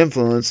under the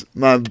influence,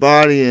 my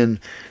body and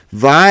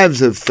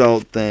vibes have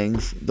felt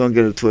things. Don't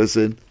get it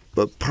twisted.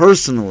 But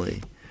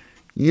personally,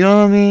 you know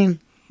what I mean?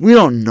 We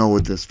don't know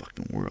what this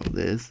fucking world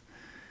is.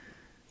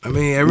 I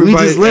mean,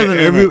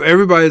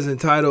 everybody's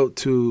entitled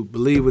to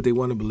believe what they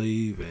want to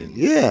believe. And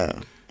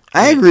yeah.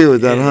 I agree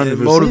with that 100%.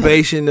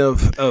 Motivation of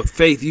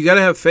faith. You got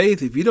to have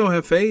faith. If you don't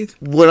have faith.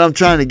 What I'm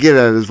trying to get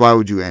at is why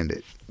would you end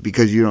it?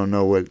 Because you don't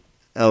know what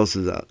else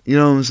is out. You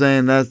know what I'm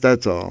saying?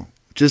 That's all.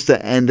 Just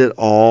to end it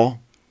all.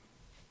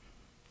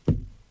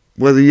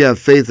 Whether you have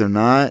faith or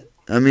not.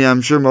 I mean,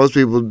 I'm sure most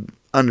people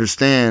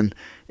understand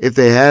if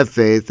they have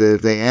faith that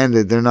if they end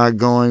it, they're not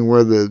going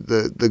where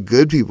the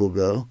good people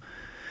go.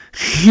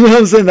 You know what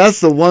I'm saying?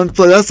 That's the one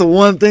place. That's the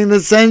one thing that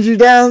sends you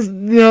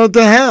down,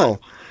 to hell.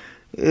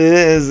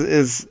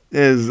 Is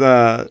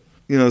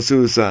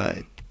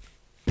suicide,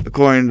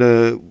 according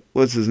to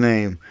what's his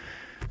name,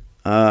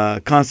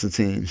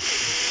 Constantine.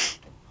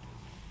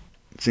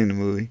 Seen the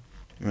movie,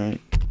 right?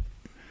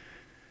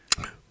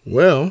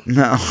 Well,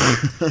 no.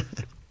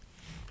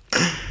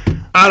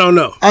 I don't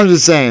know. I'm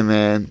just saying,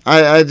 man.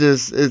 I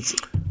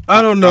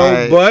don't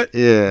know, but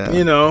yeah,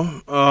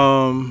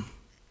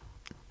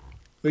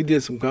 we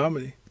did some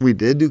comedy. We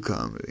did do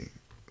comedy.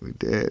 We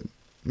did,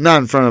 not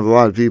in front of a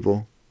lot of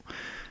people.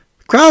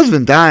 Crowd's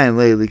been dying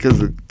lately because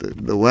of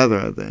the weather,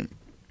 I think.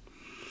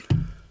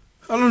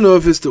 I don't know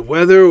if it's the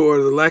weather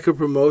or the lack of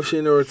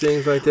promotion or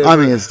things like that. I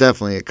mean, it's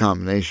definitely a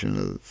combination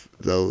of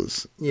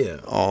those. Yeah.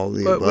 All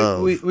the but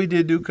above. We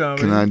did do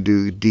comedy. Can I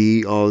do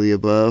D, all the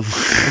above?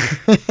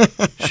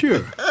 Sure.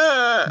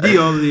 D,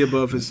 all of the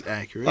above is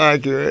accurate.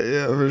 Accurate,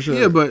 yeah, for sure.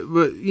 Yeah,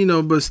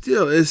 but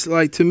still, it's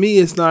like, to me,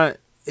 it's not,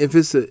 if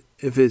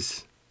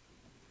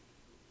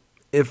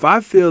if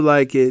I feel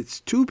like it's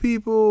 2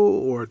 people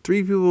or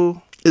 3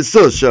 people, it's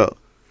still a show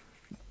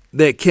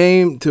that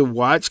came to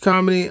watch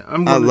comedy,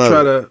 I'm going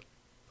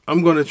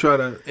to try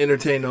to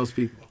entertain those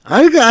people.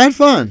 I had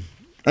fun.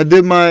 I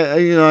did my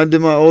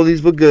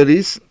oldies but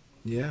goodies.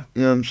 Yeah.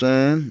 You know what I'm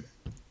saying?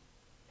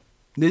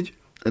 Did you?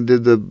 I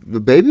did the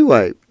baby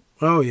wipe.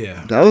 Oh,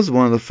 yeah. That was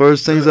one of the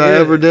first things I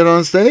ever did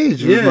on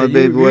stage. Was my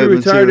baby wipe you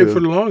retired material. it for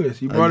the longest.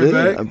 You brought it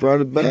back. I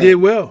brought it back. You did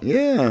well.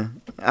 Yeah.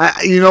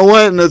 You know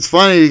what? And it's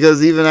funny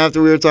because even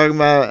after we were talking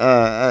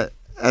about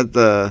at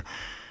the,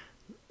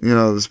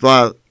 the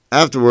spot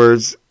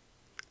afterwards,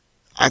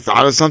 I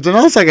thought of something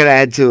else I could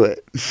add to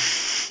it.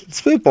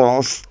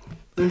 Spitballs.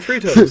 And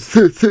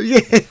Fritos.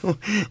 Yeah.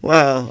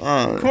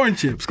 Wow. Corn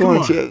chips.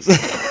 Corn chips.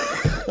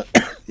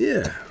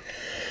 Yeah.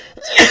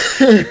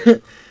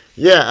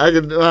 Yeah, I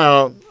could.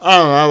 Well, I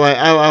don't know.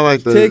 I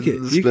like the take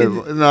it. The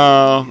spitball.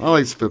 No, I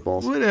like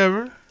spitballs.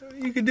 Whatever.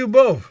 You can do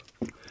both.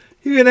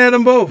 You can add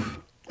them both.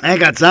 I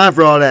ain't got time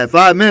for all that.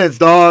 5 minutes,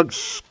 dog.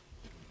 It's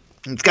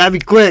gotta be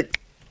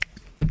quick.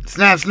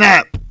 Snap.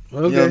 Okay.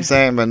 You know what I'm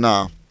saying? But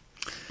no.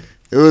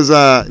 It was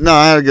I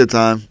had a good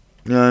time.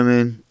 You know what I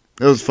mean?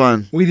 It was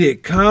fun. We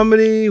did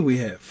comedy. We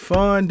had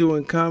fun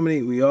doing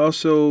comedy. We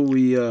also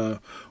we're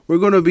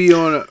gonna be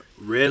on a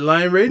Red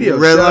Line Radio.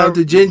 Shout out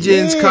to Jen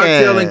Jen's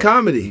Cocktail and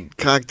Comedy.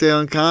 Cocktail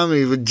and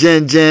Comedy with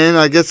Jen Jen.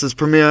 I guess it's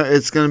premiere.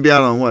 It's going to be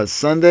out on what?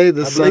 Sunday?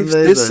 This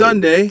Sunday. What's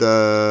today?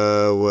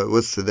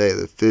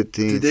 The 15th.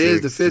 Today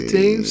is the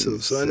 15th, so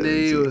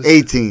Sunday was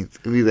 18th.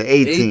 It'll be the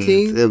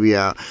 18th. It'll be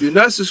out. If you're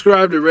not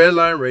subscribed to Red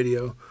Line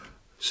Radio,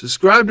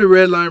 subscribe to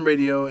Red Line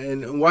Radio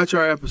and watch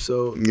our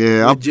episode.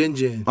 Yeah, with Jen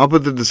Jen. I'll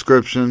put the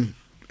description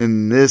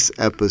in this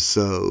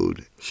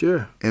episode.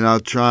 Sure. And I'll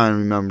try and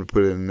remember to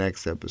put it in the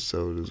next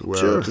episode as well.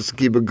 Sure. Just to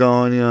keep it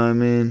going, you know what I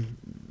mean?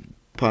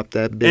 Pop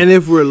that bit. And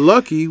if we're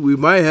lucky, we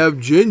might have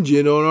Jen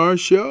Jen on our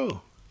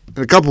show.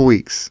 In a couple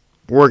weeks.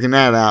 Working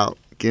that out.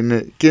 Getting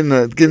the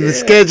schedules. Getting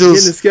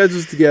the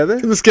schedules together.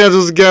 Getting the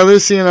schedules together,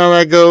 seeing how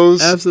that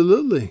goes.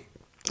 Absolutely.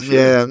 Sure.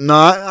 Yeah.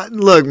 No,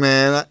 look,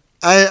 man.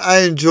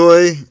 I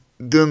enjoy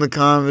doing the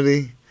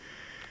comedy.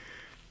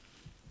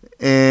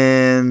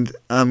 And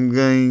I'm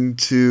going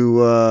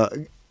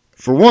to...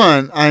 for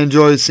one, I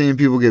enjoy seeing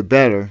people get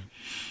better.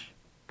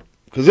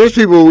 Because there's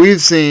people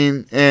we've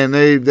seen, and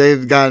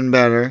they've gotten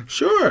better.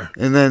 Sure.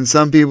 And then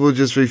some people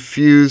just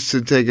refuse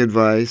to take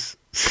advice.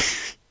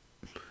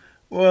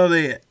 Well,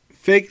 they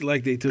faked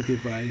like they took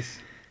advice.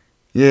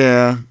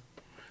 Yeah.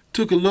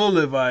 Took a little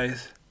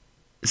advice.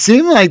 It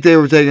seemed like they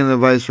were taking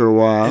advice for a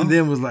while. And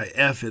then was like,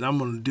 F it, I'm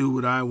going to do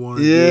what I want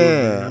to do.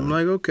 Yeah. I'm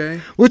like, okay.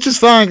 Which is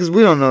fine, because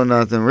we don't know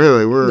nothing,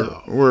 really.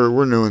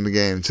 We're new in the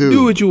game, too.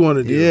 Do what you want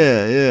to do.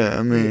 Yeah.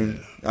 I mean,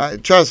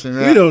 trust me,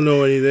 man. We don't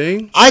know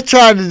anything. I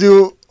try to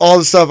do all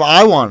the stuff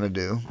I want to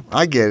do.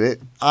 I get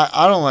it.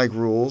 I don't like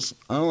rules.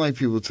 I don't like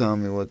people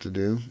telling me what to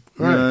do.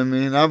 You know what I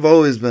mean? I've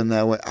always been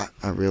that way.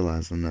 I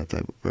realize I'm that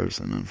type of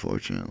person,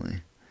 unfortunately.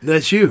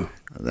 That's you.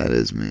 That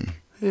is me.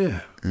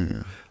 Yeah.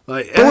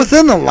 But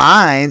within the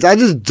lines, I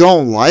just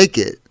don't like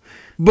it.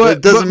 But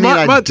it doesn't mean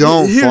I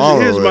don't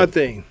follow it. Here's my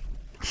thing.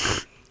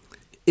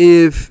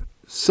 If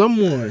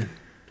someone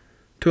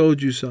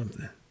told you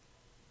something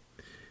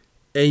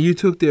and you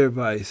took their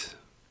advice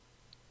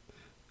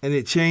and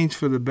it changed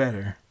for the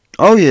better.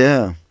 Oh,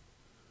 yeah.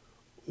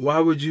 Why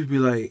would you be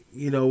like,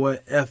 you know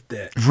what, F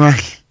that?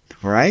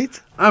 Right?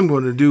 I'm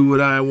going to do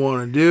what I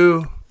want to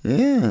do.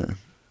 Yeah.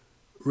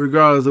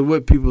 Regardless of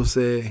what people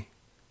say.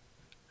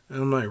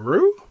 And I'm like,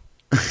 Rue?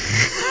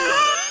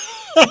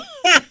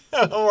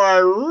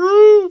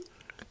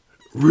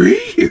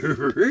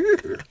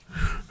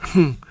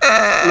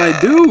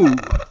 Like, dude,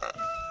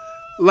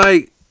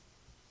 like,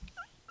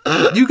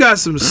 you got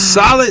some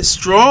solid,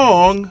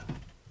 strong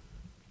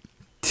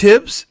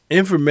tips,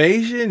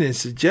 information, and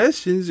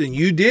suggestions, and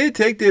you did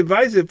take the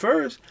advice at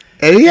first.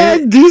 And he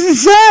had a decent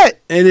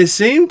set. And it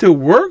seemed to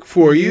work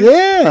for you.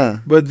 Yeah.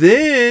 But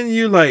then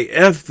you like,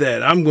 F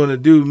that. I'm going to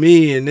do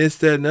me and this,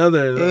 that, and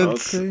other.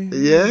 Okay.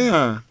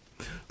 Yeah.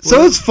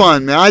 So it's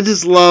fun, man. I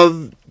just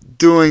love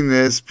doing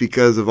this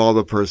because of all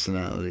the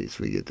personalities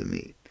we get to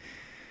meet.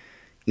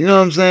 You know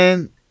what I'm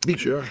saying?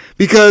 Sure.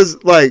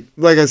 Because, like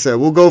I said,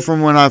 we'll go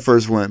from when I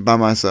first went by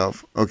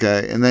myself,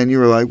 okay? And then you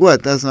were like,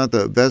 what? That's not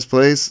the best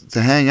place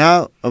to hang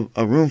out?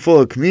 A room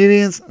full of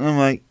comedians? And I'm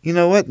like, you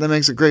know what? That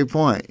makes a great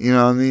point. You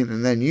know what I mean?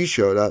 And then you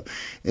showed up.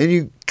 And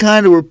you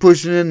kind of were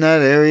pushing in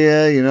that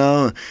area, you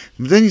know?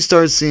 But then you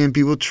start seeing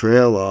people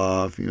trail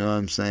off, you know what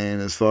I'm saying?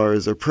 As far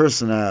as their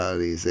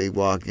personalities. They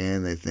walk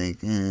in, they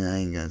think, I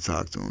ain't going to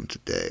talk to them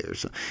today or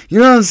something. You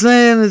know what I'm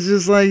saying? It's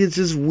just like, it's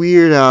just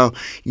weird how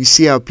you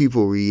see how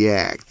people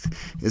react.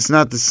 It's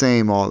not the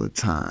same all the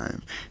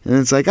time. And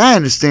it's like, I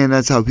understand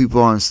that's how people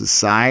are in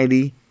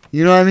society.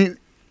 You know what I mean?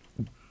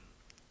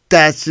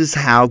 That's just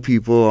how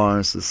people are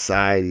in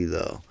society,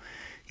 though.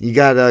 We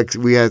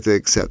have to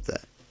accept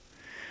that.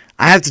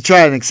 I have to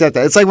try and accept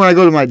that. It's like when I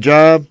go to my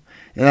job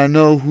and I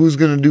know who's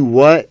going to do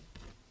what.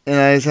 And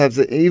I just have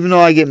to, even though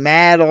I get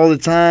mad all the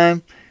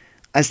time,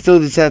 I still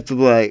just have to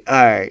be like,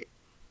 all right,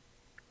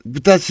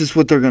 But that's just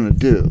what they're gonna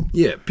do.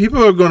 Yeah,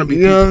 people are gonna be.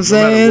 You know what I'm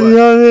saying? You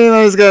know what I mean?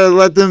 I just gotta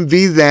let them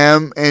be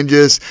them and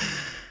just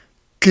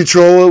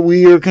control what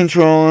we are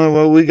controlling,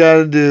 what we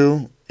gotta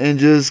do, and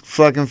just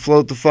fucking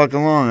float the fuck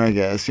along, I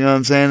guess. You know what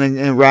I'm saying?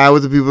 And ride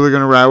with the people that are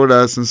gonna ride with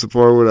us and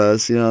support with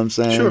us. You know what I'm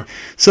saying? Sure.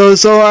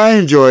 So I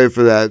enjoy it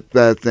for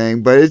that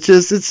thing, but it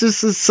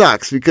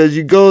sucks because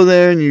you go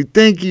there and you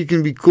think you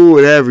can be cool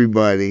with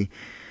everybody.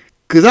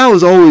 Because I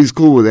was always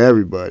cool with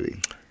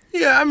everybody.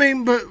 Yeah, I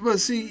mean, but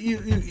see,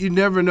 you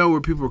never know where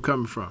people are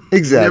coming from.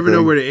 Exactly. You never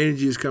know where the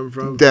energy is coming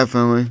from.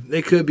 Definitely.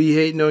 They could be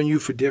hating on you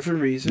for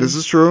different reasons. This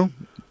is true.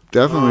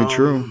 Definitely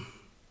true.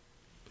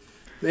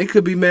 They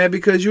could be mad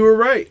because you were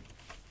right.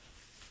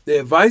 The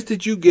advice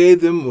that you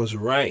gave them was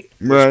right.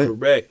 Was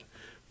correct.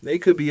 They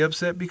could be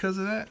upset because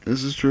of that.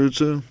 This is true,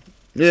 too.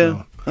 Yeah.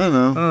 So, I don't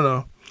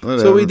know.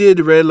 Whatever. So we did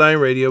the Red Line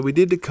Radio. We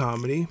did the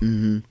comedy.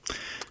 Mm-hmm.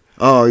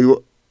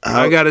 Oh,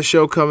 I got a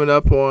show coming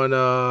up on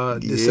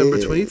December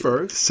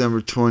 21st. December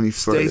 21st.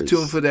 Stay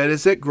tuned for that.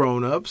 It's at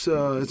Grown Ups.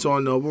 It's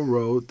on Noble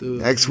Road.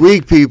 Next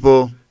week,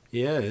 people.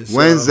 Yeah. It's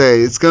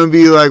Wednesday. It's going to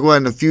be like,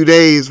 in a few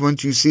days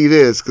once you see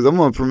this. Because I'm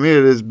going to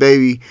premiere this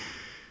baby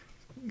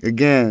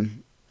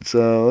again.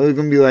 So it's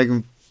going to be like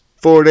in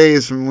 4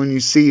 days from when you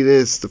see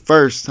this the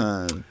first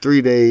time.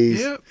 3 days.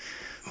 Yep.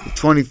 The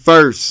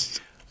 21st.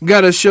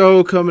 Got a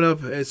show coming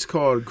up. It's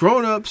called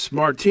Grown Ups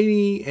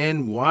Martini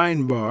and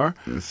Wine Bar.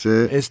 That's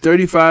it. It's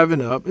 35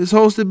 and up. It's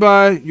hosted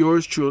by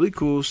yours truly,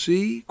 Cool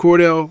C,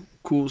 Cordell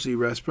Cool C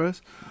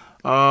Respress.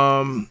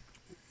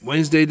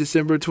 Wednesday,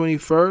 December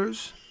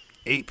 21st,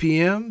 8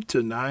 p.m.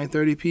 to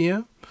 9:30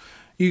 p.m.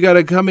 You got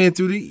to come in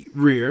through the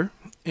rear,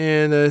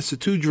 and it's a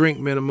 2-drink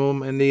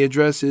minimum, and the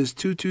address is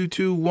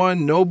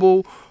 2221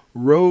 Noble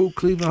Road,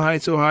 Cleveland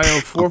Heights, Ohio,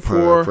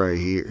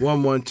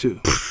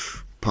 44112.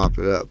 Pop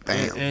it up.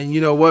 Bam. And you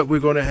know what? We're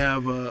going to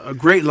have a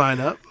great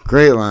lineup.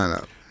 Great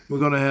lineup. We're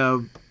going to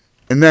have...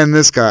 And then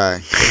this guy.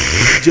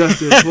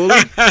 Justin Fuller.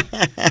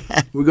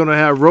 We're going to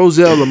have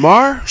Roselle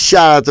Lamar.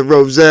 Shout out to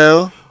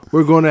Roselle.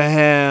 We're going to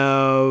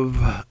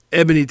have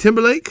Ebony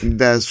Timberlake.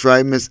 That's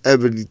right, Miss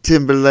Ebony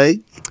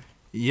Timberlake.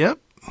 Yep.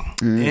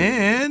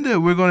 And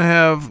we're going to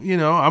have,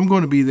 I'm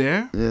going to be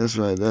there. Yeah,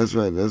 that's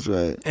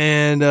right.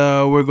 And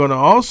we're going to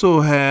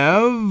also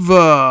have...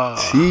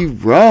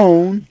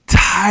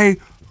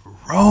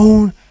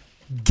 Tyrone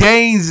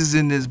Gaines is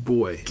in this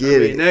boy.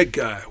 That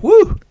guy.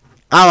 Woo!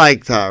 I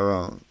like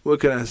Tyrone.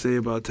 What can I say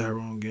about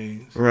Tyrone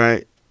Gaines?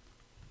 Right.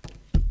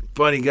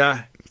 Funny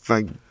guy.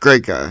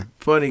 Great guy.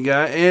 Funny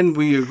guy. And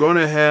we are going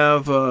to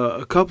have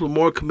a couple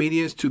more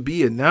comedians to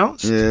be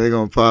announced. Yeah, they're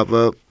going to pop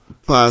up.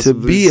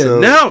 Possibly. To be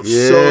announced.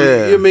 Yeah. So,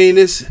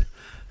 it's...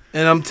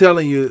 And I'm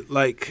telling you,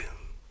 like...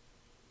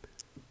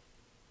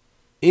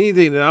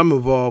 Anything that I'm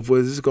involved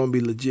with is going to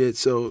be legit.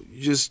 So,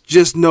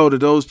 just know that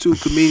those two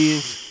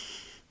comedians...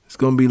 It's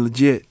going to be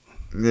legit.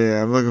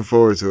 Yeah, I'm looking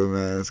forward to it,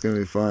 man. It's going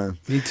to be fun.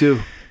 Me too.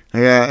 I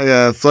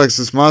got to flex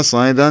this muscle.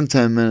 I ain't done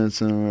 10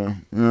 minutes in a row.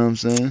 You know what I'm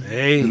saying?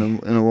 Hey.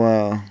 In a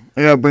while.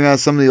 I got to bring out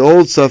some of the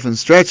old stuff and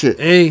stretch it.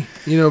 Hey,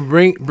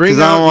 bring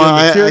out your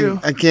material.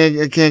 I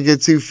can't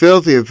get too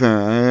filthy,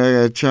 apparently. I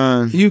got to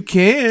try and... You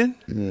can.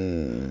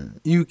 Yeah.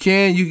 You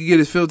can get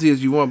as filthy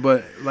as you want,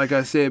 but like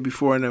I said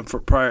before in a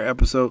prior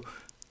episode,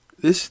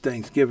 this is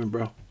Thanksgiving,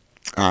 bro.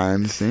 I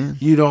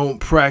understand. You don't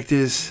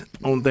practice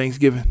on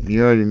Thanksgiving.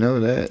 You already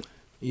know that.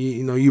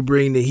 You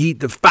bring the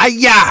heat, the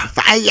fire,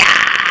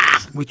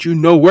 which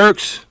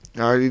works.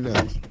 I already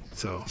know.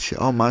 So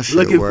all my shit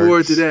looking works.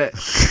 forward to that.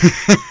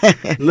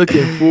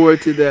 Looking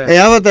forward to that. Hey,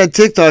 how about that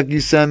TikTok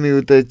you sent me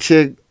with that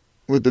chick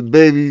with the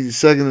baby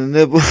sucking the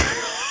nipple?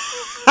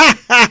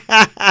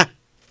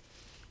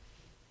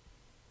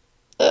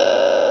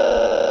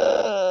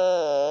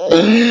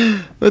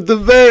 With the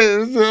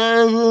baby.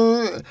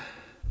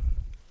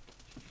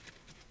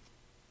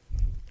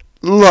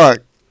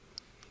 Look,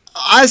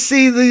 I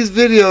see these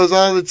videos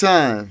all the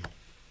time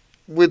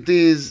with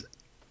these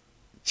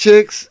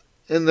chicks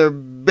and their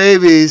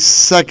babies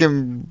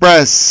sucking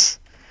breasts.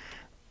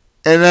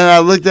 And then I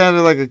looked at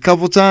it like a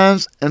couple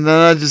times, and then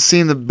I just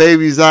seen the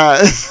baby's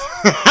eyes.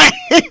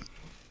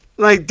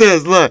 Like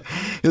this, look.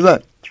 He's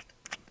like,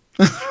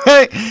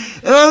 right?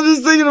 And I'm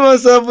just thinking to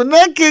myself, when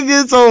that kid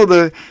gets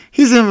older,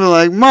 he's going to be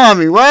like,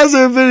 Mommy, why is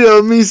there a video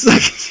of me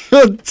sucking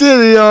your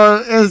titty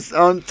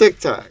on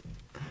TikTok?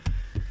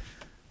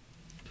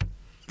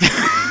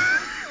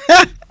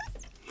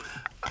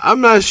 I'm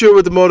not sure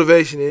what the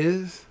motivation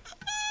is.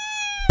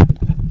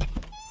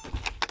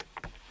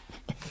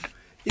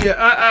 Yeah,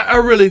 I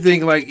really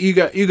think like you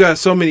got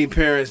so many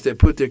parents that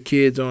put their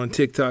kids on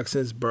TikTok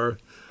since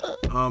birth.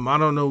 I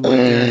don't know what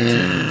their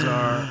intentions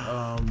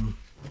are.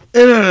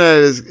 Internet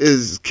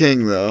is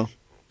king though.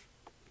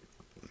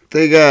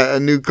 They got a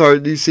new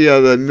card. Do you see how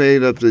they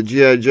made up the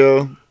G.I.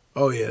 Joe?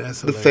 Oh yeah,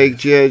 that's the hilarious. fake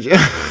G.I. Joe.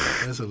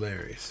 That's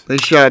hilarious. They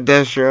shot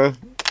Destro.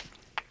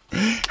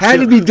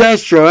 Had to be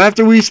Destro.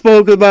 After we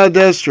spoke about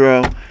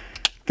Destro,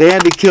 they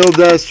had to kill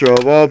Destro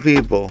of all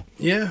people.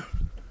 Yeah.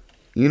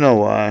 You know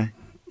why?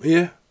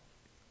 Yeah.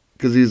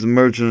 Because he's a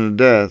merchant of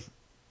death,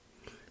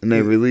 and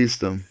they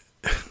released him.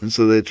 and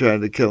so they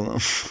tried to kill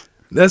him.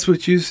 That's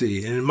what you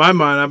see. And in my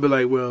mind, I'd be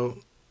like, well,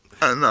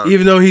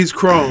 even though he's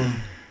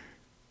chrome,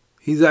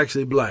 he's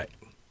actually black.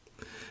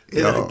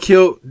 And I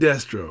killed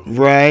Destro.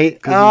 Right?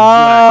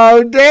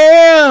 Oh,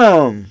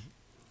 damn.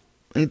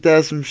 Ain't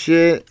that some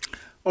shit?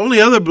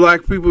 Only other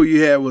black people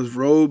you had was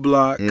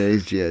Roadblock. Yeah,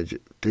 he's G.I.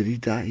 Did he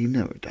die? He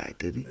never died,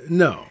 did he?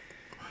 No.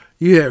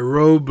 You had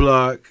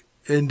Roadblock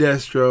and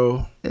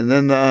Destro. And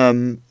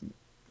then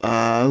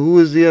who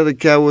was the other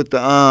cat with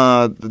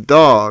the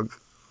dog?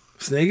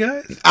 Snake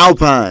Eyes?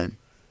 Alpine.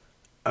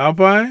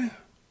 Alpine.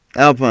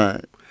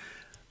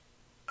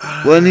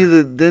 Wasn't he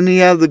didn't he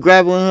have the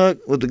grappling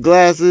hook with the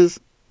glasses?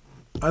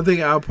 I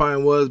think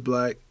Alpine was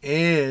black.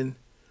 And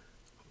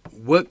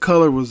what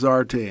color was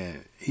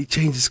Zartan? He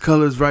changed his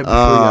colors right before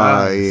your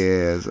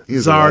eyes. Yeah.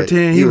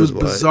 Zartan. He was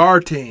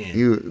Bizartan.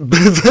 He was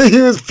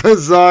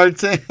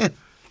Bizartan.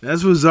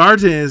 That's what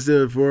Zartan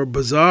stood for.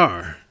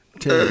 Bizarre.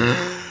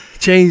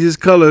 Changed his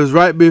colors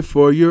right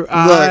before your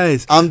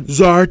eyes. I'm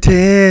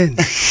Zartan.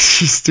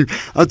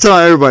 I'm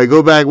telling everybody,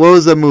 go back. What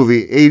was that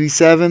movie?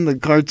 87, the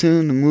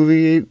cartoon, the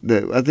movie.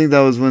 I think that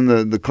was when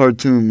the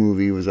cartoon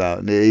movie was out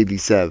in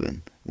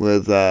 87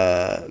 with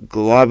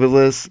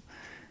Globulus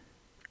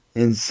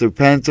and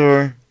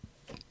Serpentor.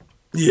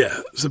 Yeah,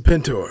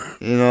 Serpentor.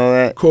 You know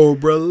that?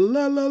 Cobra.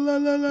 La, la, la,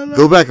 la, la.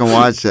 Go back and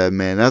watch that,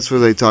 man. That's where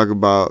they talk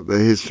about the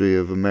history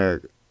of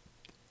America.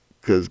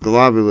 Because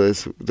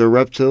Globulus, they're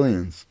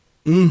reptilians.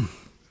 And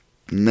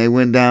they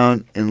went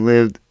down and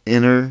lived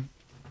inner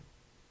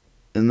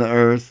in the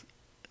earth,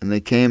 and they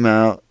came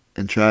out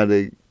and tried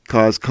to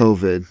cause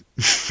COVID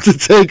to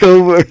take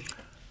over.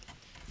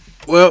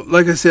 Well,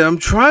 like I said, I'm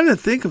trying to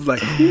think of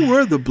who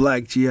were the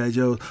black G.I.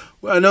 Joes.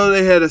 Well, I know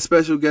they had a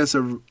special guest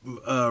of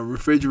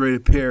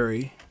Refrigerated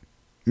Perry.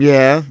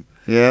 Yeah.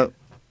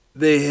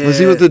 They had, was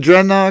he with the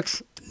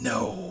Dreadnoks?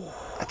 No.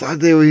 I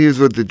thought he was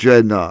with the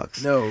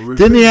Dreadnoks. No.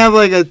 Didn't he have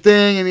a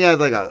thing, and he had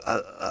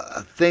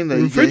a thing that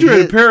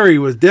Refrigerated Perry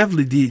was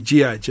definitely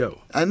G.I. Joe.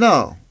 I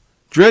know.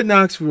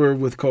 Dreadnoks were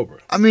with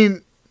Cobra. I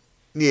mean,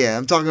 yeah,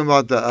 I'm talking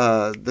about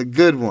the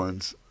good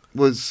ones.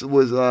 Was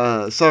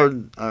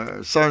Sergeant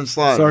Slaughter.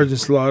 Sergeant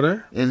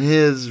Slaughter. And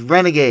his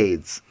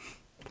Renegades.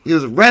 He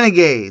was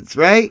Renegades,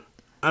 right?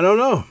 I don't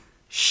know.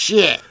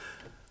 Shit.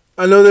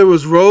 I know there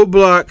was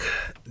Roadblock.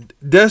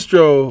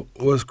 Destro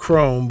was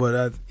chrome,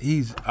 but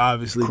he's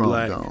obviously chrome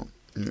black.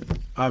 Yeah.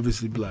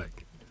 Obviously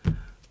black.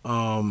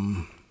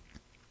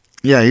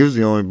 Yeah, he was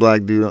the only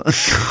black dude on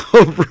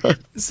Cobra.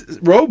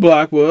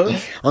 Roadblock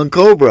was. On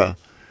Cobra.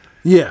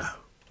 Yeah.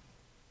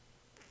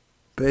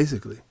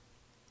 Basically.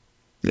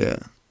 Yeah.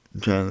 I'm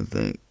trying to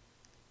think.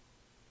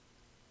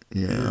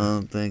 Yeah, I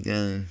don't think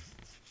any.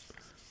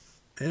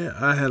 Yeah,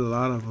 I had a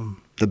lot of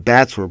them. The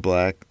bats were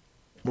black.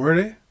 Were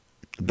they?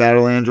 The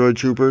battle android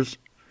troopers.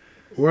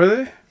 Were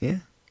they? Yeah.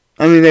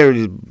 I mean, they were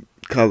just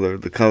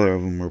the color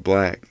of them were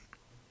black.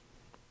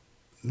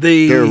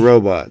 They were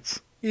robots.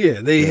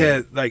 Yeah, they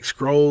had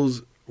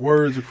scrolls,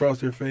 words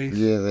across their face.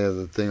 Yeah, they had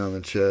the thing on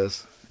the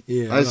chest.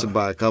 Yeah. I used to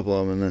buy a couple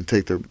of them and then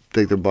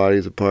take their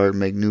bodies apart and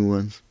make new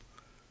ones.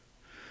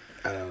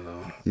 I don't know.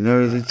 You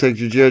never take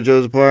your G.I.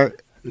 Joes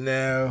apart?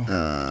 No.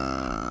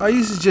 I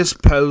used to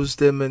just pose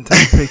them and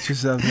take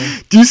pictures of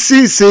them. Do you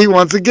see,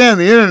 once again,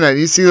 the internet,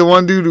 you see the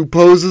one dude who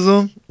poses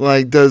them?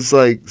 Does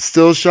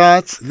still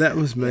shots? That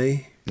was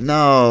me.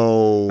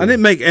 No. I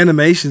didn't make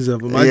animations of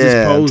them. I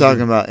just posed I'm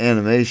talking about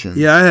animation.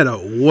 Yeah, I had a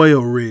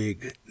oil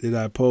rig that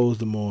I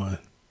posed them on.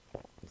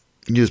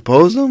 You just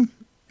posed them?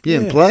 You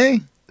didn't play?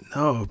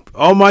 No.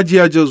 All my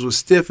G.I. Joes were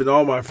stiff and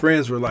all my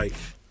friends were like...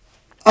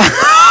 my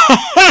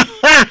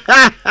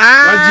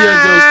G.I.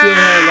 Joe still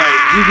had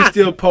you could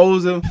still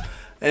pose them,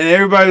 and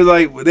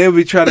everybody was they would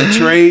be trying to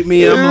trade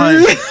me. I'm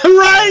like,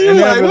 right? You're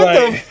like,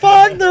 what the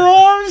fuck? Their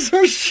arms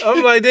are shit.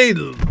 I'm like, they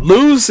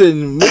loose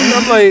and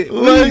I'm like,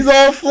 legs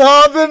all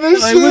flopping and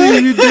shit. What are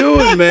you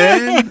doing,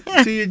 man?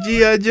 To your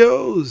G.I.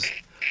 Joes?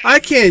 I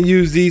can't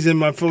use these in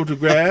my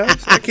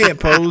photographs. I can't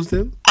pose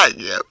them. I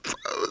can't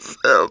pose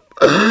them.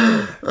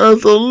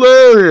 That's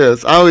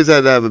hilarious. I always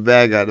had to have a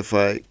bad guy to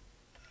fight.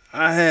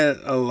 I had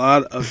a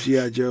lot of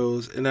G.I.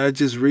 Joes, and I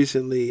just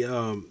recently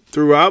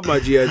threw out my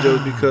G.I.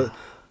 Joes because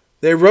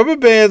their rubber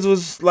bands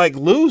was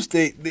loose.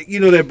 They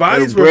their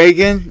bodies were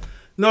breaking.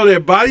 No, their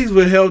bodies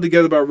were held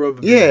together by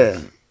rubber bands.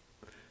 Yeah,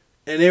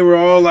 and they were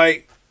all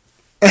they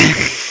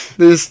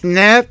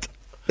snapped.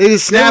 They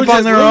just snap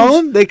on their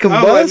own. They combust.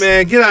 I'm like,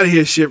 man, get out of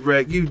here,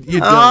 Shipwreck. You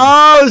dumb.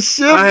 Oh,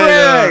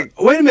 Shipwreck.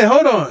 Wait a minute,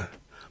 hold on.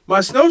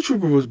 My snow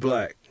trooper was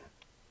black.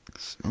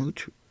 Snow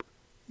trooper.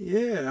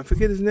 Yeah, I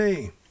forget his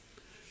name.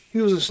 He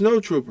was a snow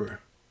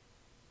trooper.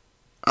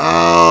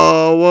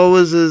 Oh, what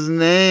was his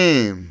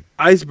name?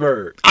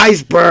 Iceberg.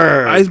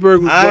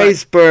 Iceberg was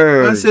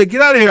Iceberg. I said,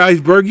 get out of here,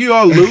 Iceberg. You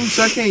all loose.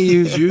 I can't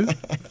use you.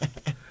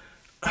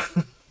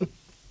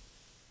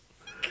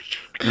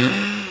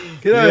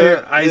 Get out of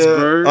here,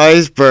 Iceberg. Yeah.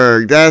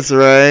 Iceberg, that's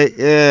right.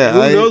 Yeah. Who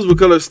knows what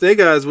color Snake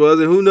Eyes was,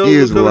 and who knows he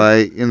was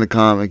white. In the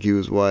comic, he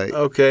was white.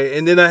 Okay,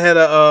 and then I had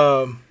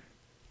a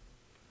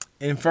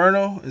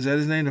Inferno? Is that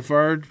his name? The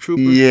fire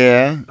trooper?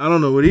 Yeah. I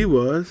don't know what he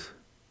was.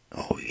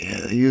 Oh,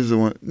 yeah. He was the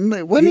one.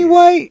 Wasn't he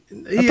white?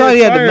 I thought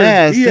he had the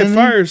mask. He had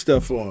fire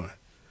stuff on.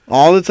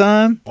 All the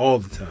time? All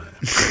the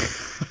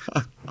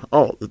time.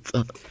 All the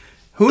time.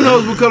 Who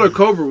knows what color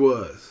Cobra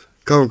was?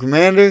 Cobra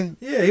Commander?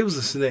 Yeah, he was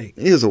a snake.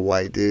 He was a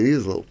white dude. He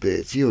was a little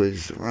bitch. He always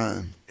used to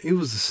run. He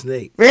was a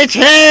snake.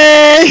 Retreat!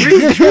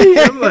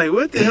 I'm like,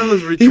 what the hell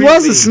is retreat? He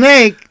was a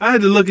snake. I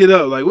had to look it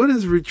up. Like, what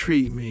does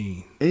retreat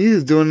mean? He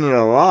was doing it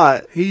a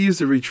lot. He used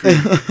to retreat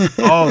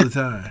all the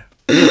time.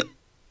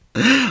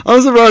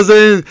 I'm surprised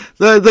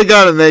they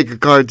gotta make a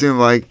cartoon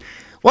like,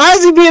 why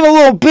is he being a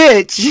little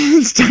bitch?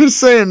 Start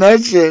saying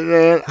that shit,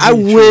 man. I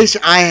wish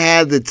I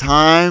had the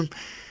time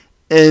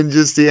and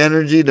just the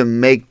energy to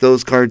make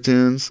those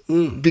cartoons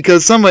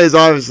because somebody's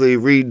obviously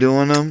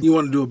redoing them. You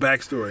want to do a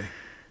backstory?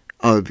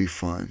 Oh, it'd be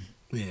fun.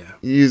 Yeah.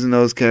 Using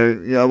those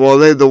characters. Yeah, well,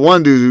 the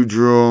one dude who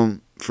drew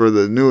them for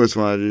the newest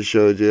one I just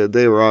showed you,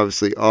 they were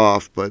obviously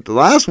off. But the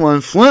last one,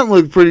 Flint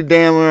looked pretty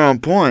damn on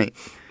point.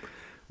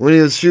 When he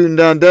was shooting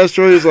down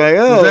Destro, he was like,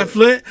 oh. Was that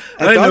Flint?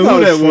 I didn't know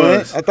who that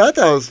was. I thought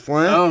that was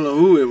Flint. I don't know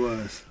who it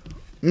was.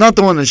 Not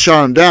the one that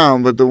shot him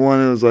down, but the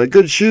one that was like,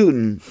 good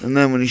shooting. And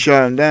then when he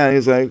shot him down, he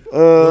was like,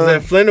 Was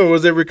that Flint or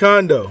was it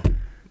Recondo?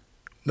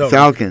 No.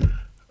 Falcon.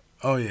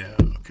 Oh, yeah.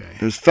 Okay.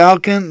 There's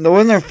Falcon.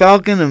 Wasn't there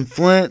Falcon and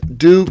Flint,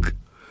 Duke,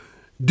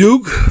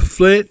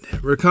 Flint.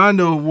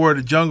 Recondo wore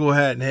the jungle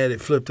hat and had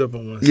it flipped up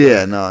on one side.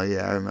 Yeah,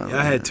 I remember. Yeah,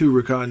 I had 2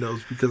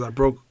 Recondos because I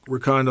broke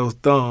Recondo's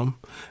thumb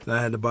and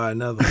I had to buy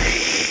another one.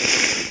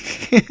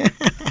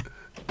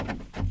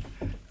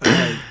 I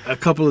had a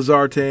couple of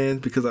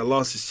Zartans because I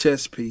lost his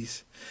chest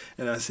piece.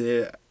 And I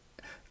said,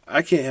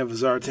 I can't have a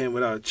Zartan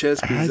without a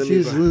chest piece. How'd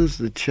you just lose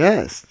the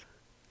chest?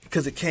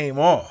 Because it came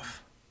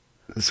off.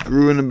 The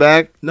screw in the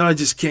back? No, it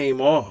just came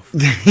off.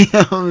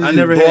 I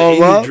never had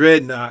any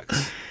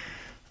dreadnoughts.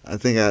 I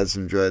think I had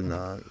some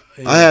dreadnoughts.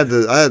 Yeah. I had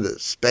the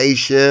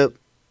spaceship,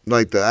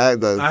 like I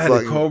had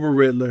the Cobra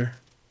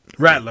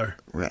Rattler.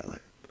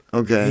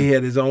 Okay. He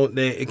had his own.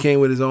 It came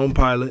with his own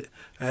pilot.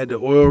 I had the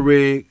oil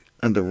rig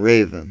and the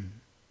Raven.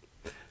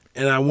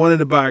 And I wanted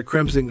to buy a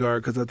Crimson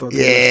Guard because I thought they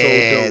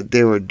were so dope.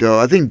 They were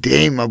dope. I think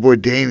my boy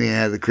Damien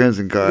had the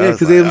Crimson Guard. Yeah,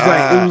 because it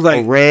was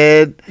like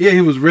red. Yeah, he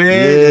was red.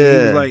 Yeah, and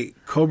he was like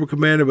Cobra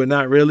Commander, but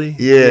not really.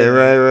 Yeah,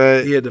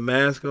 right. He had the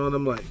mask on.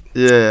 I'm like,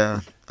 yeah.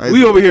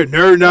 We over here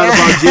nerding out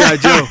about G.I.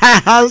 Joe.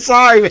 I'm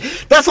sorry, man.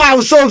 That's why I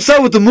was so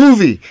upset with the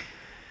movie.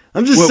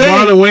 I'm just saying.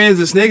 Marlon Wayans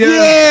and Snake Eyes?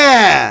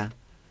 Yeah.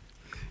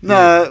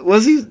 No,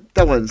 was he?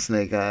 That wasn't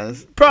Snake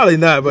Eyes. Probably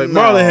not, but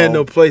Marlon had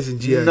no place in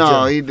G.I. Joe.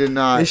 No, he did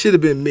not. It should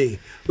have been me.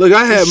 Look,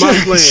 I had my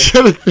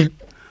plan.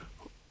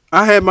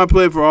 I had my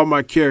plan for all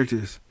my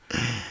characters.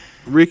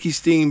 Ricky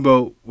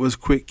Steamboat was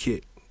Quick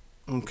Kick.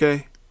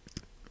 Okay?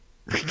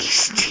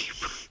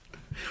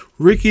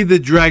 Ricky the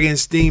Dragon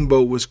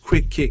Steamboat was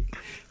Quick Kick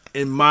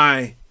in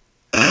my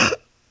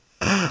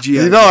G.I.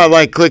 You know I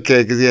like Quick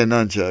Kick because he had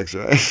nunchucks,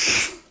 right?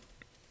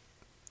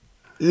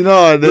 You know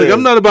I do. Look,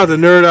 I'm not about to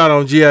nerd out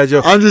on G.I.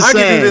 Joe. I'm just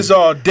saying. I can do this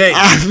all day.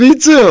 Me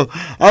too.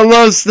 I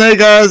love Snake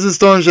Eyes and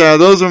Storm Shadow.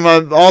 Those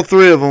were all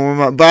 3 of them were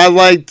my. But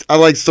I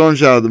like Storm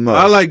Shadow the most.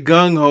 I like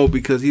Gung Ho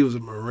because he was a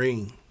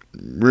Marine.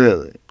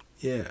 Really?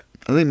 Yeah.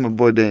 I think my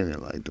boy Damien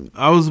liked him.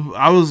 I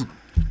was.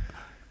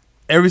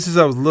 Ever since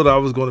I was little, I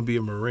was going to be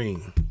a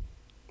Marine.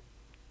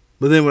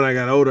 But then when I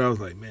got older, I was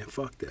like, man,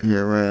 fuck that. Yeah,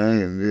 right. I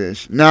ain't gonna do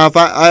this. Now,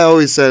 I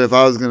always said if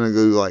I was gonna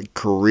go like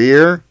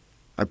career,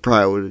 I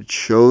probably would have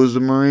chose the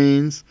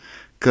Marines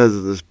because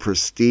of this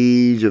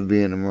prestige of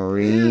being a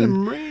Marine. Yeah, the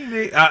Marine,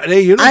 their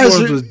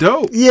uniforms was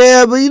dope.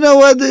 Yeah, but you know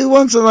what? They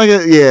want some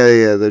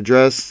the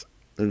dress.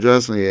 The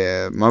dress,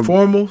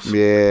 formals.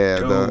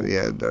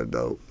 Yeah, they're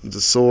dope.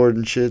 The sword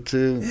and shit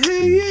too.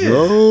 Yeah.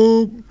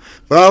 Dope.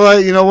 But I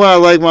like, you know what? I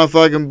like my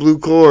fucking blue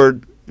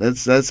cord.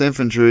 That's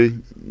infantry.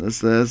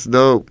 That's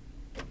dope.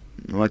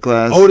 My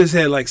class. Otis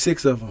had like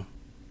 6 of them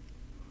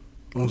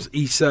on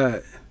each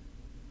side.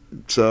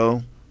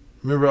 So,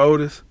 remember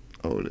Otis?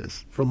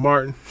 Otis from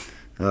Martin.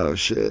 Oh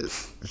shit!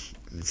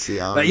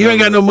 See, like you ain't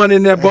got no money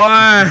in that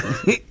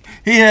boy.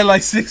 He had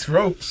like 6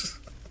 ropes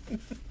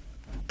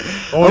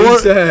on each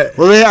side.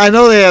 Well, I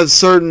know they have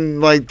certain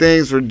like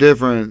things for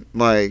different,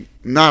 like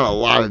not a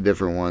lot of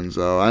different ones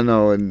though. I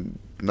know, and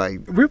like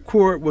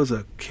Ripcord was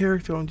a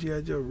character on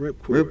G.I. Joe.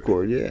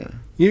 Ripcord, yeah.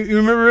 You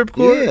remember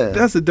Ripcord? Yeah.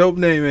 That's a dope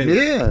name, ain't it?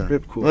 Yeah.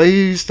 Ripcord. Well,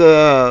 he used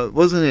to,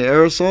 wasn't he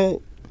Air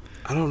Assault?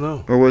 I don't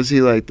know. Or was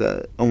he like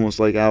that? Almost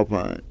like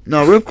Alpine.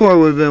 No, Ripcord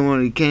would have been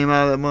when he came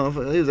out of that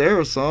motherfucker. He was Air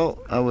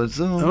Assault, I would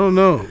assume. I don't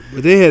know.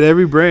 But they had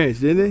every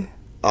branch, didn't they?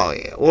 Oh,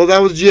 yeah. Well,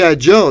 that was G.I.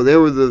 Joe. They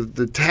were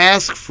the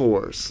task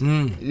force.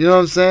 You know what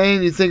I'm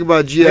saying? You think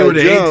about G.I. Joe. They were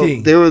the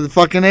A-team. They were the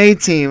fucking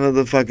A-team of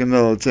the fucking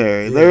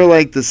military. Yeah. They were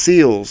like the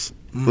SEALs,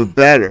 but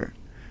better.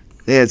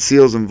 They had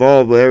SEALs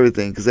involved with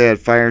everything because they had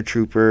fire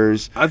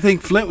troopers. I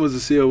think Flint was a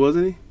SEAL,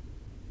 wasn't he?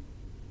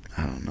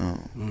 I don't know.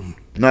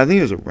 No, I think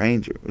he was a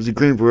Ranger. Was he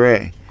Green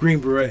Beret? Green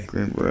Beret.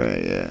 Green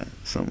Beret, yeah.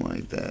 Something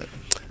like that.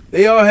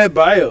 They all had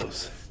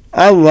bios.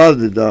 I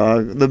loved it,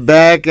 dog. The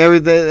back,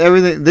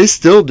 everything. They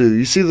still do.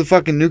 You see the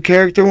fucking new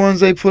character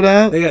ones they put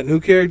out? They got new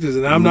characters,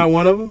 and I'm not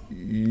one of them?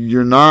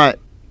 You're not.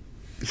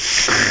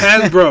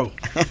 Hasbro.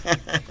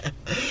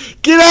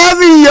 Get at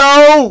me,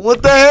 yo!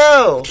 What the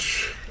hell?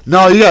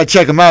 No, you gotta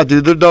check them out,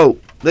 dude. They're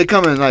dope. They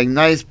come in like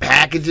nice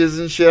packages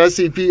and shit. I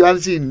see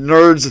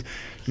nerds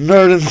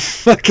nerding the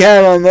fuck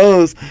out on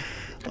those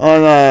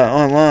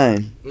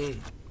online.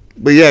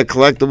 But yeah,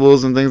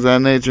 collectibles and things of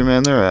that nature,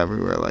 man, they're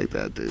everywhere like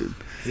that, dude.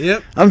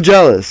 Yep. I'm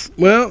jealous.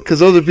 Well, because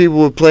those are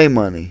people with play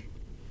money.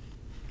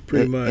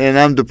 Pretty much. And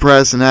I'm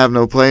depressed and have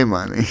no play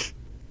money.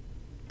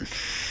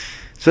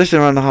 Especially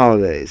around the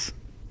holidays.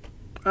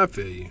 I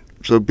feel you.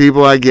 So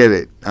people, I get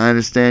it. I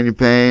understand your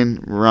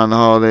pain. Around the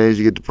holidays,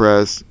 you get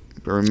depressed.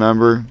 But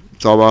remember,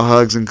 it's all about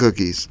hugs and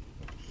cookies.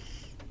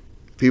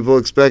 People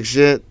expect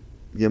shit.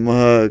 Give them a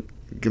hug.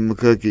 Give them a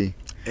cookie.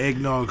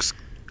 Eggnogs,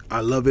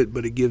 I love it,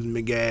 but it gives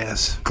me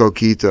gas.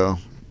 Coquito.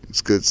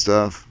 It's good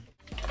stuff.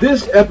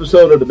 This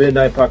episode of the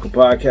Midnight Paco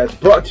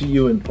Podcast brought to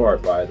you in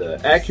part by the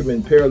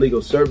Acumen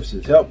Paralegal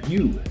Services help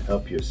you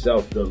help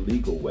yourself the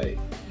legal way.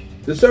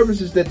 The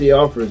services that they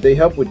offer is they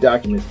help with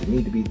documents that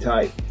need to be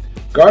typed,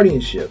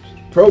 guardianships,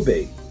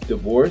 probate,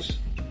 divorce,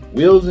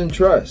 wills and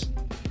trust,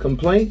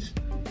 complaints,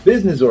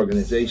 business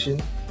organization,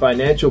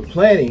 financial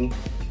planning,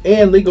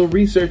 and legal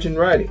research and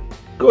writing.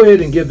 Go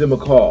ahead and give them a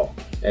call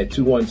at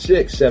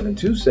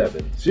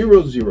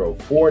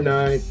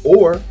 216-727-0049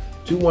 or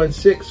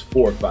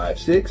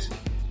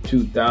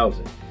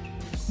 216-456-2000.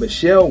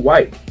 Michelle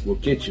White will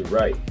get you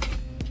right.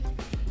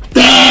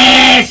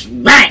 That's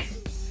right!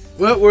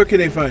 Well, where can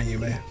they find you,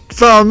 man?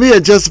 Follow me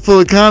at Just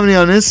Full of Comedy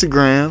on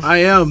Instagram. I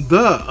am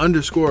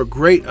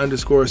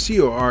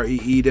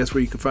the_great_COREE. That's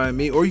where you can find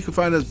me. Or you can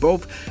find us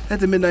both at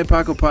the Midnight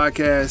Paco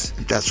Podcast.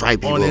 That's right,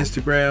 people. On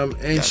Instagram.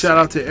 And shout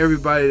out to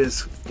everybody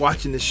that's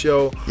watching the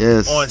show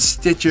on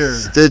Stitcher,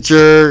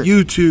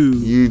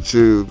 YouTube,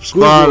 Google,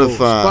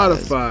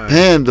 Spotify,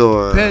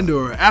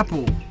 Pandora,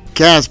 Apple,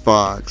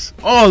 Castbox,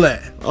 all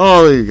that.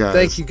 All of you guys.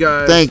 Thank you,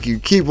 guys. Thank you.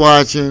 Keep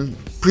watching.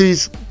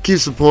 Please keep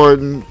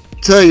supporting.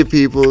 Tell your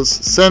peoples.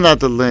 Send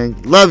out the link.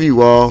 Love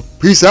you all.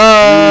 Peace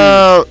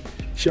out.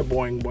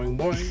 Shaboing, boing,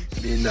 boing.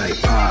 Midnight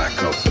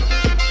Paco.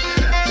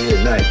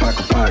 Midnight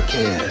Paco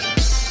Podcast.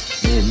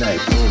 Midnight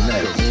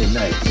Paco.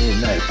 Midnight Paco.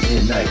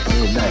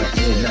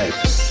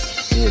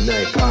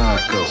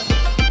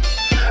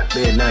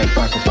 Midnight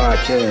Paco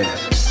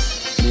Podcast.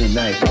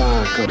 Midnight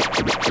Paco.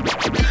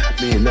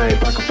 Midnight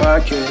Paco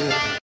Podcast.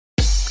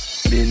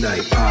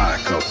 Midnight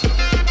Paco.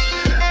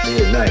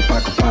 Midnight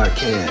Paco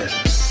Podcast.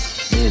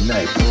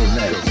 Midnight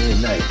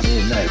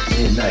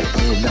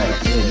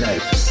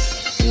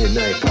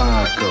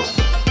Paco.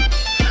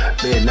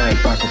 Midnight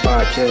Paco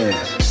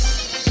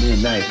Podcast.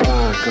 Midnight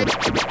Paco.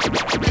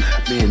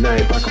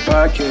 Midnight Paco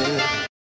Podcast.